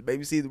like, "Shit, the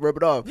baby seed rub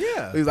it off."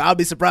 Yeah. He was like, "I'll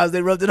be surprised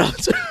they rubbed it off."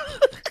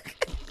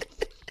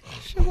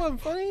 Shit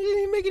wasn't funny. It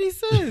didn't make any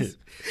sense.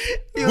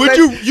 He was Would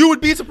like- you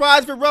would be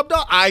surprised if it rubbed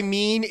off? I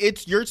mean,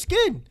 it's your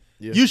skin.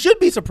 You should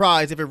be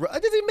surprised if it. It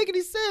doesn't even make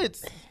any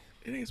sense.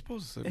 It ain't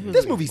supposed to.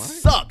 This movie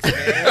sucks,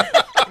 man.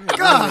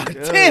 God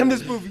damn,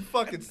 this movie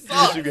fucking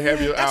sucks. You can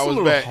have your That's a hours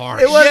little back.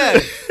 harsh. It was.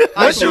 Yes.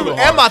 I should.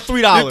 And my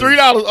 $3.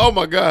 $3. Oh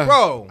my god,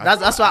 Bro.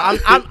 That's why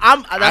I'm.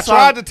 I That's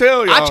why tried to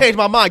tell y'all. I changed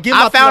my mind. Give me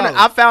I my found $3.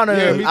 I found a.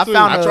 Yeah, me I too.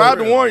 found I a- tried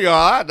to warn y'all.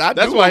 I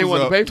that's knew why it he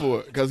was wanted up. to pay for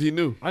it because he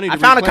knew. I need I to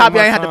found a reclaim copy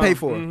I my ain't had to pay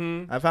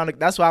time. for. I found it.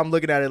 That's why I'm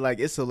looking at it like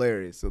it's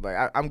hilarious. So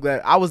like I'm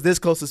glad I was this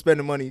close to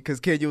spending money because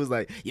Kid, you was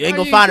like, you ain't How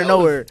gonna you find it know?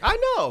 nowhere. I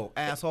know,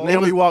 asshole.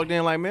 Then we walked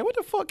in like, man, what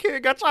the fuck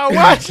kid got y'all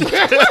watching?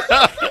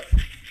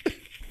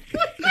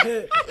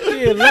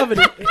 Yeah, loving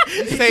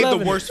it. Save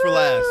the worst for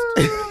last.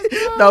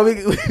 No,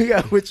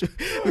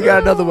 we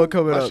got another one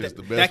coming My up. shit's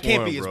the best That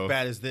can't one, be bro. as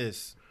bad as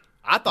this.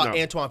 I thought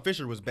No. Antoine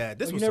Fisher was bad.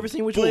 This You was never some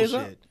seen Which Way Is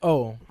Up? bullshit.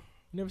 Oh,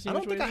 you never seen I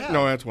don't Which think Way I Is Up? have.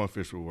 No, Antoine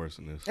Fisher was worse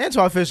than this.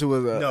 Antoine Fisher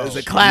was No. is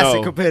a classic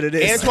No. compared to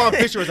this. Antoine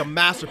Fisher is a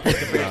masterpiece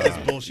compared to this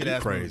bullshit You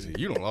ass crazy.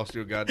 movie. You done lost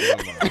your goddamn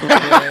mind. You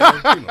done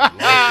lost your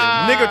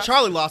Nigga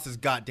Charlie lost his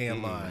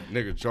goddamn mind.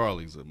 Nigga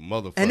Charlie's a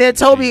motherfucker. And then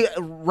Toby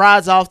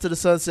rides off to the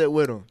sunset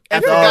with him.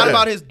 And After all forgot that.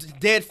 about his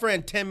dead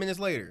friend 10 minutes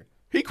later.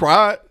 He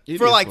cried.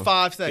 For like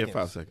 5 Yeah, seconds.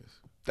 5 seconds.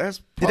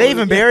 That's Did they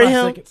even bury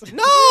him?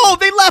 No,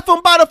 they left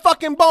him by the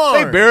fucking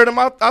barn. They buried him.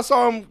 I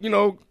saw him. You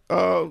know,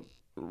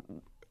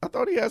 I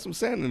thought he had some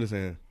sand in his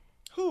hand.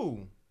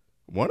 Who?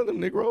 One of them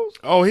Negroes.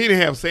 Oh, he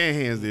didn't have sand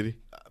hands, did he?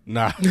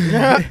 Nah.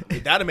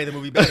 That'd have made the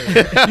movie better.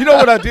 You know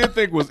what I did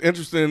think was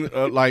interesting?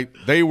 Like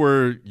they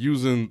were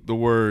using the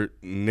word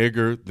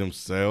nigger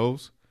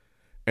themselves,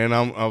 and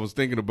I was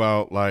thinking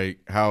about like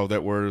how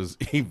that word has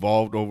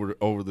evolved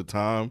over the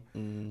time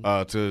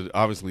to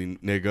obviously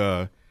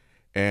nigga,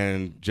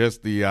 and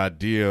just the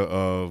idea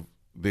of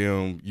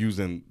them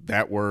using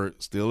that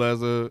word still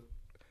as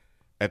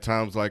at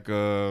times like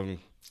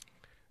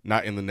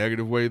not in the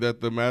negative way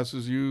that the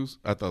masters use.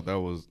 I thought that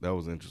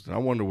was interesting. I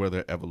wonder where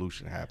their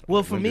evolution happened.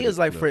 Well, for When me, did it's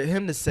it like flip? for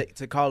him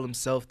to call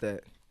himself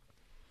that.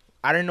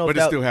 I didn't know But if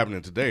it's that, still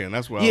happening today, and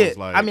that's why yeah, I was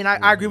like, I mean,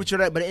 I agree with you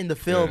on that, but in the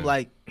film, Yeah.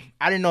 like,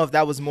 I didn't know if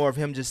that was more of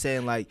him just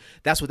saying, like,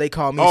 that's what they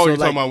call me. Oh, so, you're like,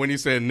 talking about when he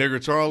said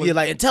 "nigger Charley"? yeah,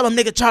 like, and tell him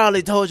nigga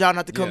Charlie told y'all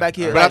not to come back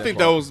here. But Like, I think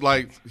that was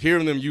like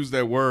hearing them use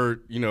that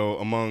word,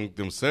 among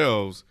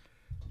themselves.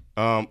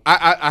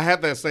 I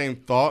had that same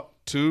thought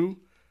too,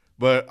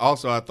 but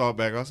also I thought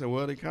back. I said,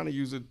 well, they kind of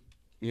use it,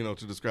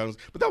 to describe us.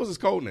 But that was his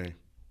code name.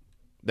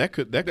 That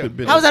could have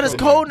been. How was that his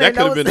code name? That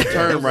could have That been was- the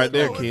term right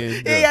there,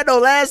 Ken. he had no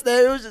last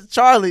name. It was just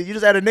Charlie. You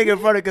just had a nigga in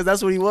front of it because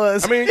that's what he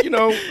was. I mean,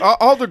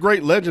 all the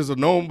great legends are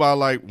known by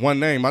like one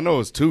name. I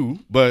know it's two,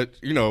 but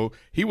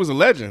he was a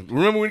legend.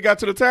 Remember when he got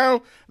to the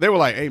town? They were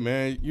like, "Hey,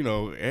 man,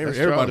 everybody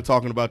Charlie.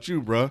 talking about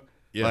you, bruh.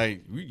 Yeah.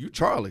 Like you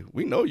Charlie.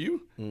 We know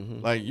you.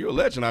 Like you're a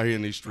legend out here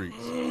in these streets."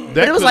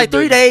 but it was like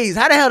 3 days.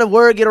 How the hell did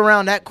word get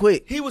around that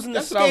quick? He was an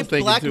That's what I was escaped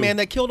thinking, black too. man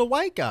that killed a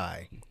white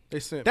guy. They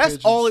sent That's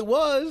pigeons. all it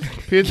was.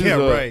 Pigeons Yeah,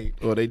 or, right.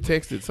 or they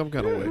texted some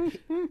kind of way.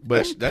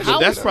 But That's- that's,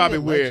 that's probably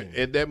a where legend.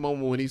 at that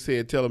moment when he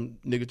said tell him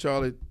nigga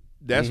Charlie,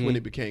 that's when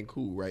it became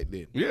cool right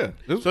then. Yeah.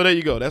 So there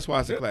you go. That's why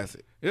it's a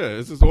classic. Yeah,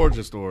 it's his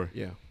origin story.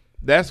 Yeah.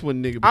 That's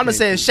when nigga became I'm just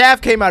saying, cool.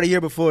 Shaft came out a year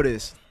before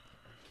this.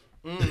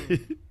 The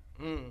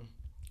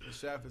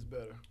Shaft is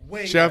better.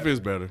 Chef is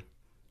better.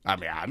 I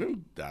mean, I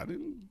didn't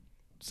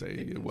say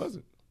it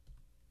wasn't.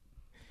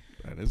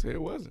 I didn't say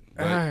it wasn't.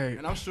 But,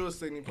 And I'm sure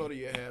Sidney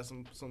Poitier had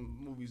some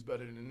movies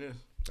better than this.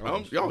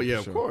 yeah,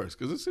 of course,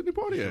 because it's Sidney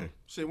Poitier.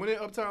 Shit, when did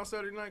Uptown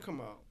Saturday Night come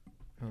out?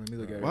 Let me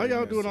look at it. Why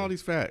y'all doing all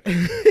these facts?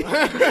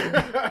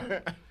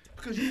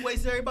 Because you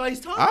wasted everybody's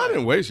time. I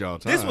didn't waste y'all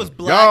time. This was Y'all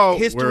Black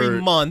History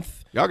were- Month.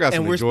 Y'all got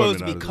some and we're enjoyment supposed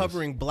to out be of this.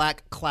 covering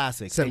Black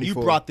classics. And you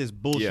 74. brought this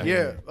bullshit.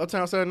 Yeah,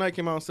 Uptown Saturday Night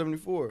came out in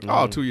 74.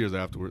 Oh, 2 years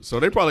afterwards. So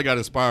they probably got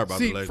inspired by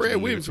See, the legend. Fred of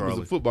Nigger Williamson was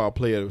Charlie. a football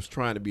player that was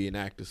trying to be an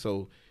actor,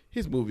 so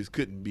his movies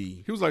couldn't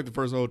be. He was like the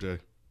first OJ.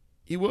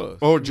 He was.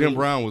 Or Jim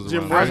Brown was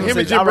Jim around. Brown. I was Him gonna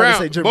and say- Jim I was gonna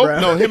Brown. say Jim both,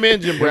 Brown. No, him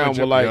and Jim Brown were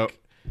Jim- like, yep.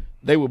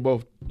 they were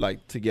both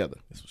like together.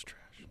 This was trash.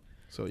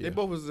 So yeah. They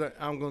both was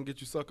I'm gonna get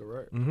you sucker,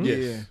 right?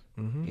 Yes.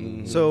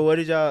 So what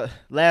did y'all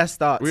last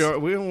thoughts? We don't.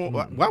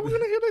 Why we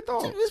gonna hear their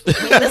thoughts?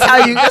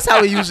 That's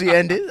how we usually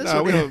end it. That's Nah,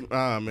 what we we-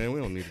 don't. Man,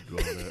 we don't need to do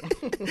all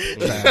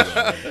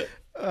that.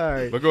 all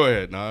right. But go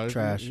ahead. Nah,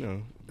 Trash.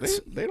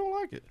 They don't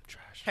like it.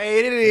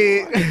 Hated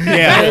it.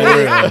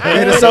 Yeah.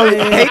 And so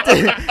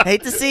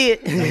hate to see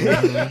it.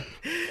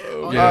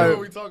 Oh, Yeah. what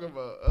we talking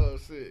about? Oh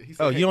shit. He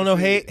said Oh, hate you don't to know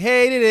see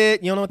hated it.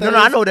 it? You don't know what that No,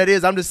 is? I know what that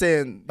is. I'm just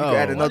saying you Oh. could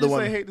add Why'd another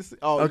Why'd you say one. hate to see?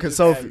 Oh, Okay, you just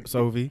Sophie. added-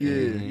 Sophie.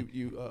 Yeah.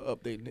 You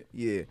updating it.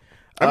 Yeah.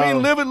 I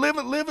mean, live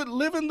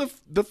in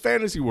the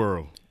fantasy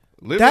world.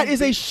 That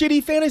is a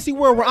shitty fantasy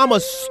world where I'm a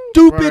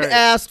stupid Right.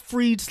 ass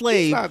freed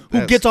slave not who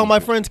that gets all my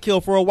stupid. friends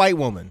killed for a white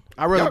woman.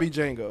 I'd rather be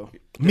Django.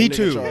 Me Nigga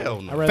too. Charlie.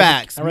 Hell no. I'd rather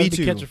Facts. I'd rather Me be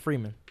too. Catcher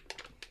Freeman.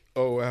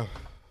 Oh wow.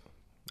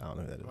 I don't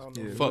know who that is. I don't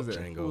know. Fuck Who's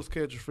that? Django. Who's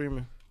Catcher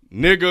Freeman?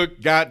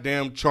 Nigga,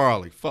 goddamn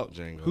Charlie. Fuck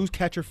Django. Who's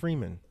Catcher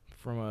Freeman?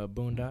 From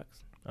Boondocks.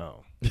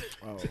 Oh.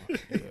 Oh,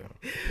 yeah.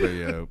 But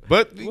yeah,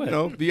 but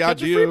What? the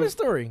Catcher idea, Freeman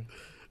story.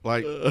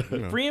 like,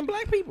 Freeing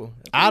black people.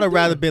 That's what I'd have he's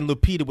rather doing. been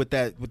Lupita with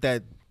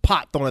that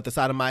pot thrown at the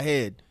side of my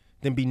head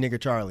than be Nigger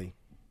Charlie.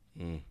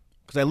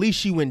 Because at least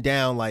she went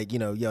down like,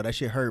 yo, that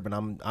shit hurt, but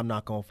I'm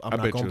not gonna I I'm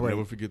not bet gonna you'll break.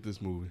 never forget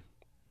this movie.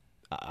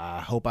 I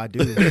hope I do.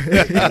 He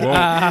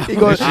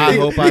goes, I he,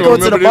 hope I he do. goes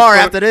to Remember the this bar for-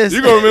 after this.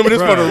 You're gonna remember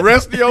this for the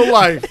rest of your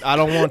life. I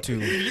don't want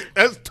to.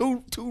 That's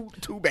too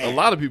bad. A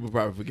lot of people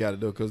probably forgot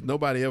it though, because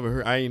nobody ever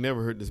heard. I ain't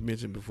never heard this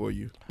mentioned before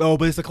you. Oh,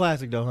 but it's a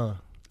classic though, huh?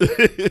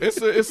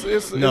 It's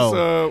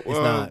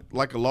not.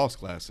 like a lost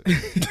classic.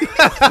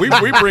 we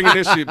bringing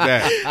this shit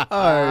back.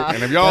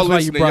 And if y'all That's why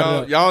you listening, brought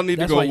it up. y'all need to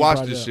That's go why you watch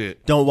brought it this up.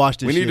 shit. Don't watch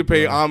this We shit. need to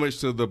pay bro. homage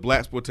to the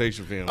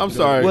blaxploitation film. I'm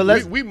sorry. Well,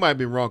 let's- we might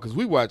be wrong because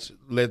we watched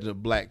Legend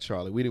of Black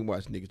Charlie. We didn't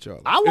watch Nigger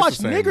Charlie. I watched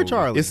the same Nigger movie.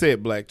 Charlie. It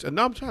said Black.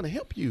 No, I'm trying to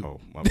help you. Oh,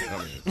 my bad.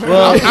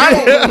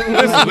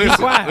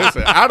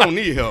 Listen. I don't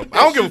need help. I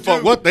don't give a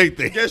fuck what they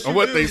think or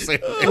what they say.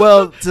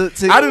 well, to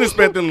I didn't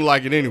expect them to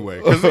like it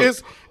anyway.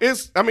 Because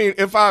it's. I mean,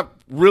 if I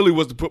really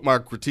was to put my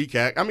critique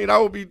hat, I mean, I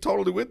would be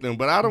totally with them.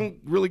 But I don't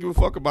really give a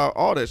fuck about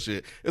all that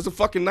shit. It's a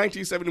fucking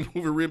 1970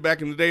 movie written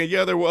back in the day, and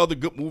yeah, there were other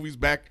good movies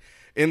back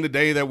in the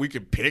day that we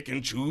could pick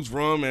and choose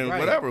from and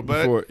whatever.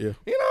 But Before, yeah.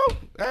 you know,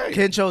 hey,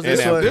 Ken chose and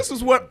this one. This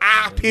is what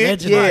I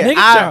picked. Legend of Nigger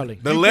I- Charlie.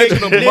 The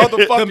legend of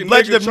motherfucking the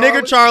legend of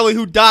Nigger Charlie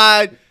who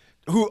died,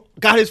 who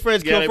got his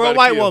friends killed for a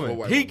white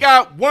woman. He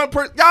got one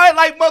person. Y'all ain't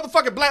like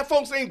motherfucking black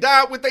folks ain't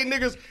died with they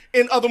niggas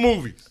in other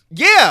movies.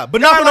 Yeah,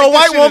 but not Y'all for act no like this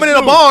white shit woman is in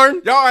a new.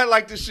 barn. Y'all ain't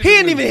like this shit. He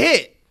is didn't new. even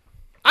hit.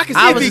 I can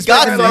see I if was he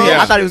got expecting some. him to hit.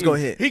 Yeah. I thought he was gonna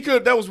hit. He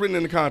could. That was written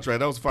in the contract.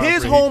 That was fine.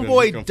 His for him. He couldn't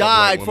homeboy fuck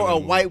died white for a women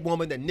in the white movie.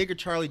 woman that Nigger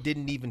Charlie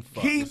didn't even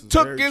fuck. He is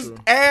took very his true.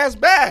 ass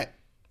back.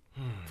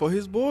 For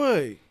his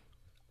boy.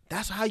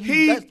 That's how you.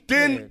 He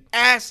didn't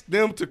ask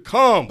them to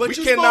come. But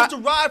you're supposed to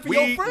ride for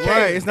your friend.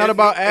 Right, it's not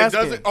about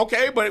asking.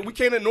 Okay, but we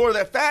can't ignore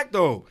that fact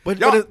though. But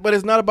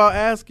it's not about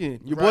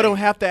asking. Your boy don't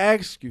have to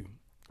ask you.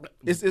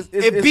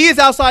 If B is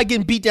outside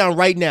getting beat down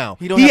right now,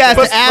 he has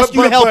to ask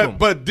you to help him.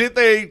 But did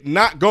they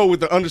not go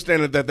with the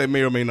understanding that they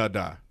may or may not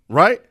die?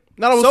 Right?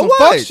 Not on So some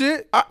what? fuck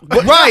shit.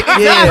 Right?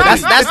 Yeah,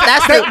 that's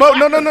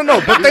the,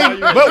 No. But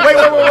wait,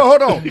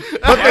 hold on.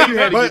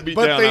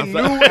 But they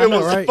knew it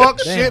was right? fuck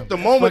Damn. shit the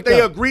moment Fucked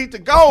they up. agreed to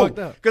go. Fucked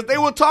up. Because they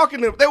were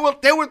talking to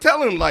they were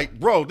telling him like,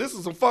 bro, this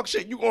is some fuck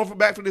shit. You going for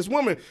back for this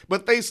woman,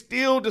 but they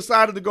still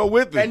decided to go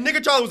with it. And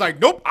nigga Charlie was like,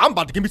 "Nope, I'm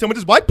about to give me some of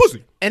this white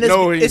pussy." and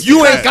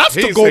You ain't got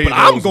to go, but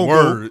I'm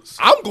gonna go.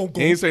 I'm gonna go.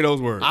 He didn't say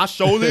those words. I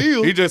surely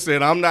will. He just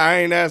said, I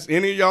ain't asked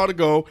any of y'all to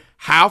go.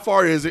 How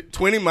far is it?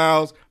 20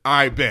 miles.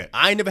 I bet.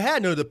 I ain't never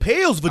had none of the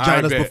Pales I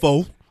vaginas bet.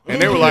 before. And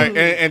they were like,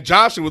 and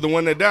Joshua, the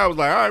one that died, was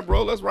like, all right,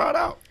 bro, let's ride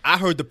out. I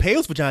heard the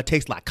Pales vagina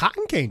tastes like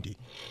cotton candy.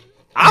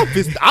 I'm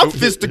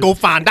fist to go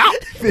find out.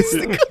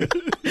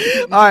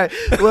 All right.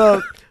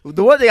 Well,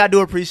 the one thing I do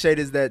appreciate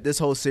is that this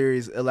whole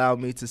series allowed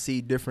me to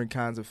see different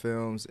kinds of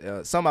films.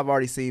 Some I've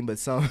already seen, but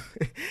some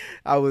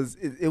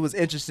it was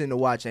interesting to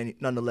watch,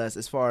 nonetheless,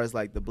 as far as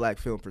like the black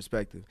film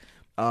perspective.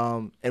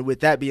 And with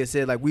that being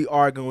said, like we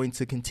are going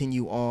to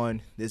continue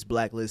on this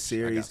Blacklist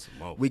series.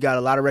 We got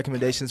a lot of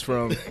recommendations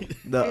from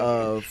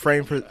the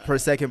Frame per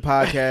Second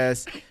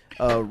podcast,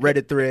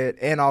 Reddit thread,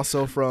 and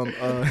also from You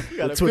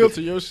gotta the Twitter,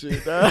 filter your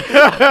shit, dog.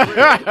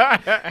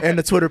 and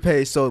the Twitter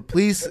page. So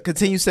please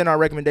continue sending our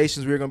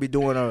recommendations. We're gonna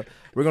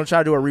try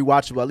to do a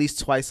rewatchable at least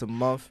twice a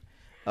month,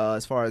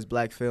 as far as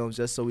black films,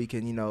 just so we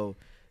can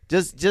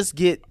just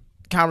get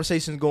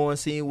conversations going,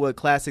 seeing what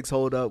classics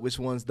hold up, which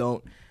ones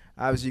don't.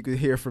 Obviously, you could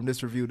hear from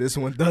this review, this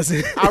one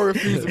doesn't. I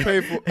refuse to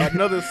pay for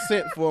another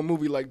cent for a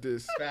movie like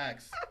this.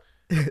 Facts.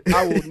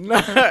 I will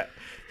not.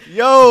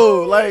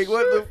 Yo, like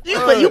what the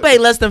fuck? You pay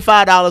less than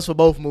 $5 for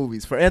both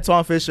movies, for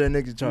Antoine Fisher and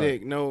Nigger Charley.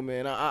 Nick, no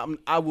man,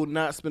 I will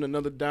not spend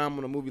another dime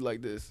on a movie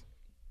like this.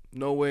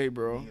 No way,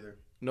 bro.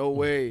 No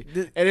way.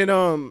 And then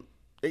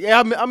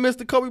I missed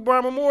the Kobe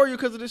Bryant Memorial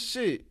because of this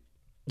shit.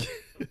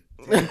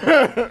 All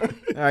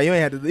right, you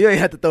ain't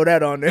have to throw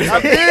that on there.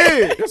 I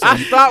did. I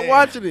stopped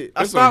watching it.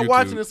 I It's on stopped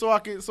watching YouTube.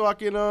 it so I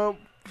can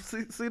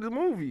see the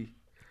movie.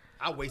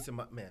 I wasted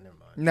my man. Never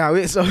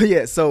mind.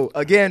 So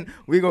again,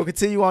 we're gonna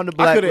continue on the I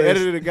Blacklist. could have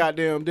edited a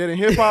goddamn Dead and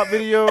Hip Hop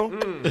video.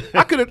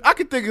 I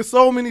could think of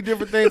so many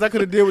different things I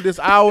could have did with this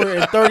hour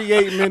and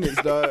 38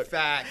 minutes, dog.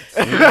 Facts.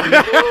 Y'all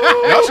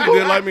should have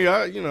did like me.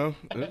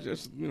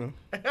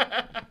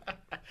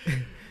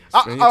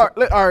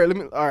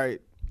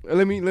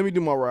 Let me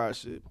do my ride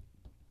shit.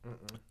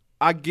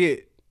 I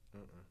get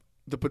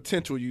the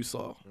potential you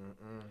saw.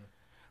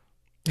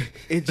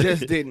 It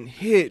just didn't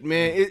hit,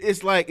 man.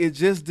 It's like it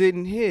just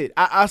didn't hit.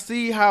 I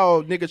see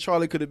how nigga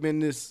Charlie could have been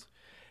this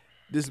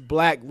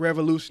black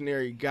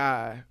revolutionary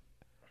guy,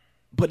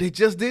 but it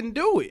just didn't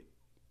do it.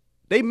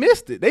 They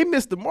missed it. They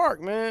missed the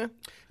mark, man.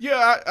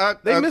 Yeah,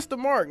 They missed the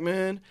mark,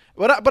 man.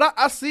 But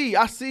I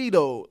see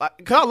though.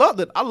 Cause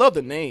I love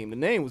the name. The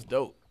name was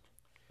dope.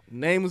 The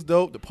name was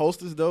dope. The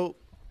poster's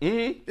dope.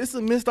 Mm-hmm. It's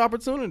a missed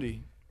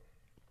opportunity.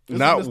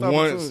 Not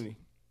once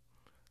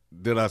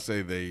did I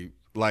say they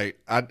like.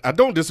 I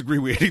don't disagree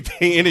with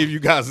anything any of you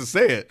guys have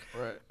said.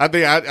 Right. I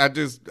think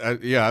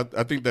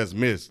I think that's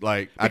missed.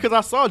 Like Because I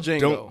saw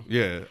Django.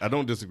 I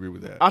don't disagree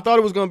with that. I thought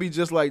it was gonna be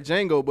just like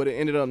Django, but it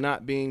ended up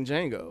not being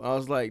Django. I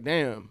was like,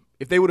 damn.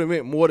 If they would have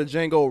went more the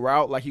Django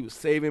route, like he was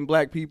saving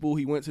black people,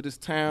 he went to this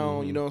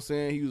town, you know what I'm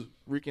saying? He was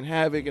wreaking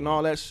havoc and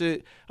all that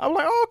shit. I'm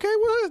like, oh, okay,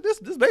 well,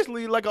 this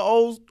basically like an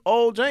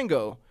old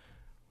Django.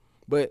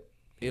 But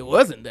it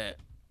wasn't that.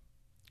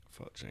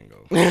 Fuck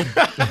Django.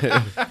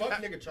 Fuck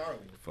nigga Charlie.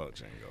 Fuck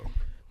Django.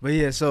 But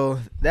yeah, so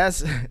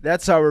that's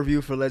our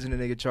review for Legend of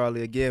Nigger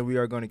Charley. Again, we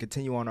are going to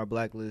continue on our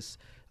Blacklist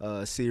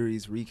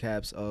series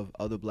recaps of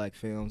other black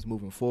films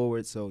moving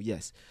forward. So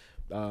yes,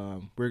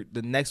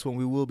 the next one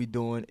we will be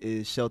doing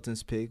is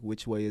Shelton's pick,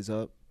 Which Way Is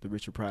Up, the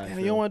Richard Pryor Man, film.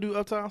 you don't want to do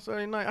Uptown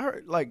Saturday Night? I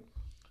heard like,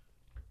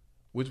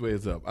 Which way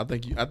is up? I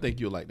think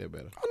you'll like that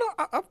better. oh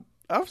no,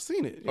 I've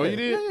seen it. Oh, you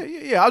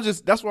did? Yeah.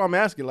 that's why I'm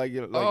asking. Like,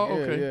 Oh,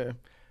 okay. yeah.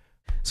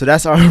 So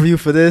that's our review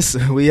for this.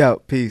 We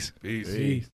out. Peace. Peace.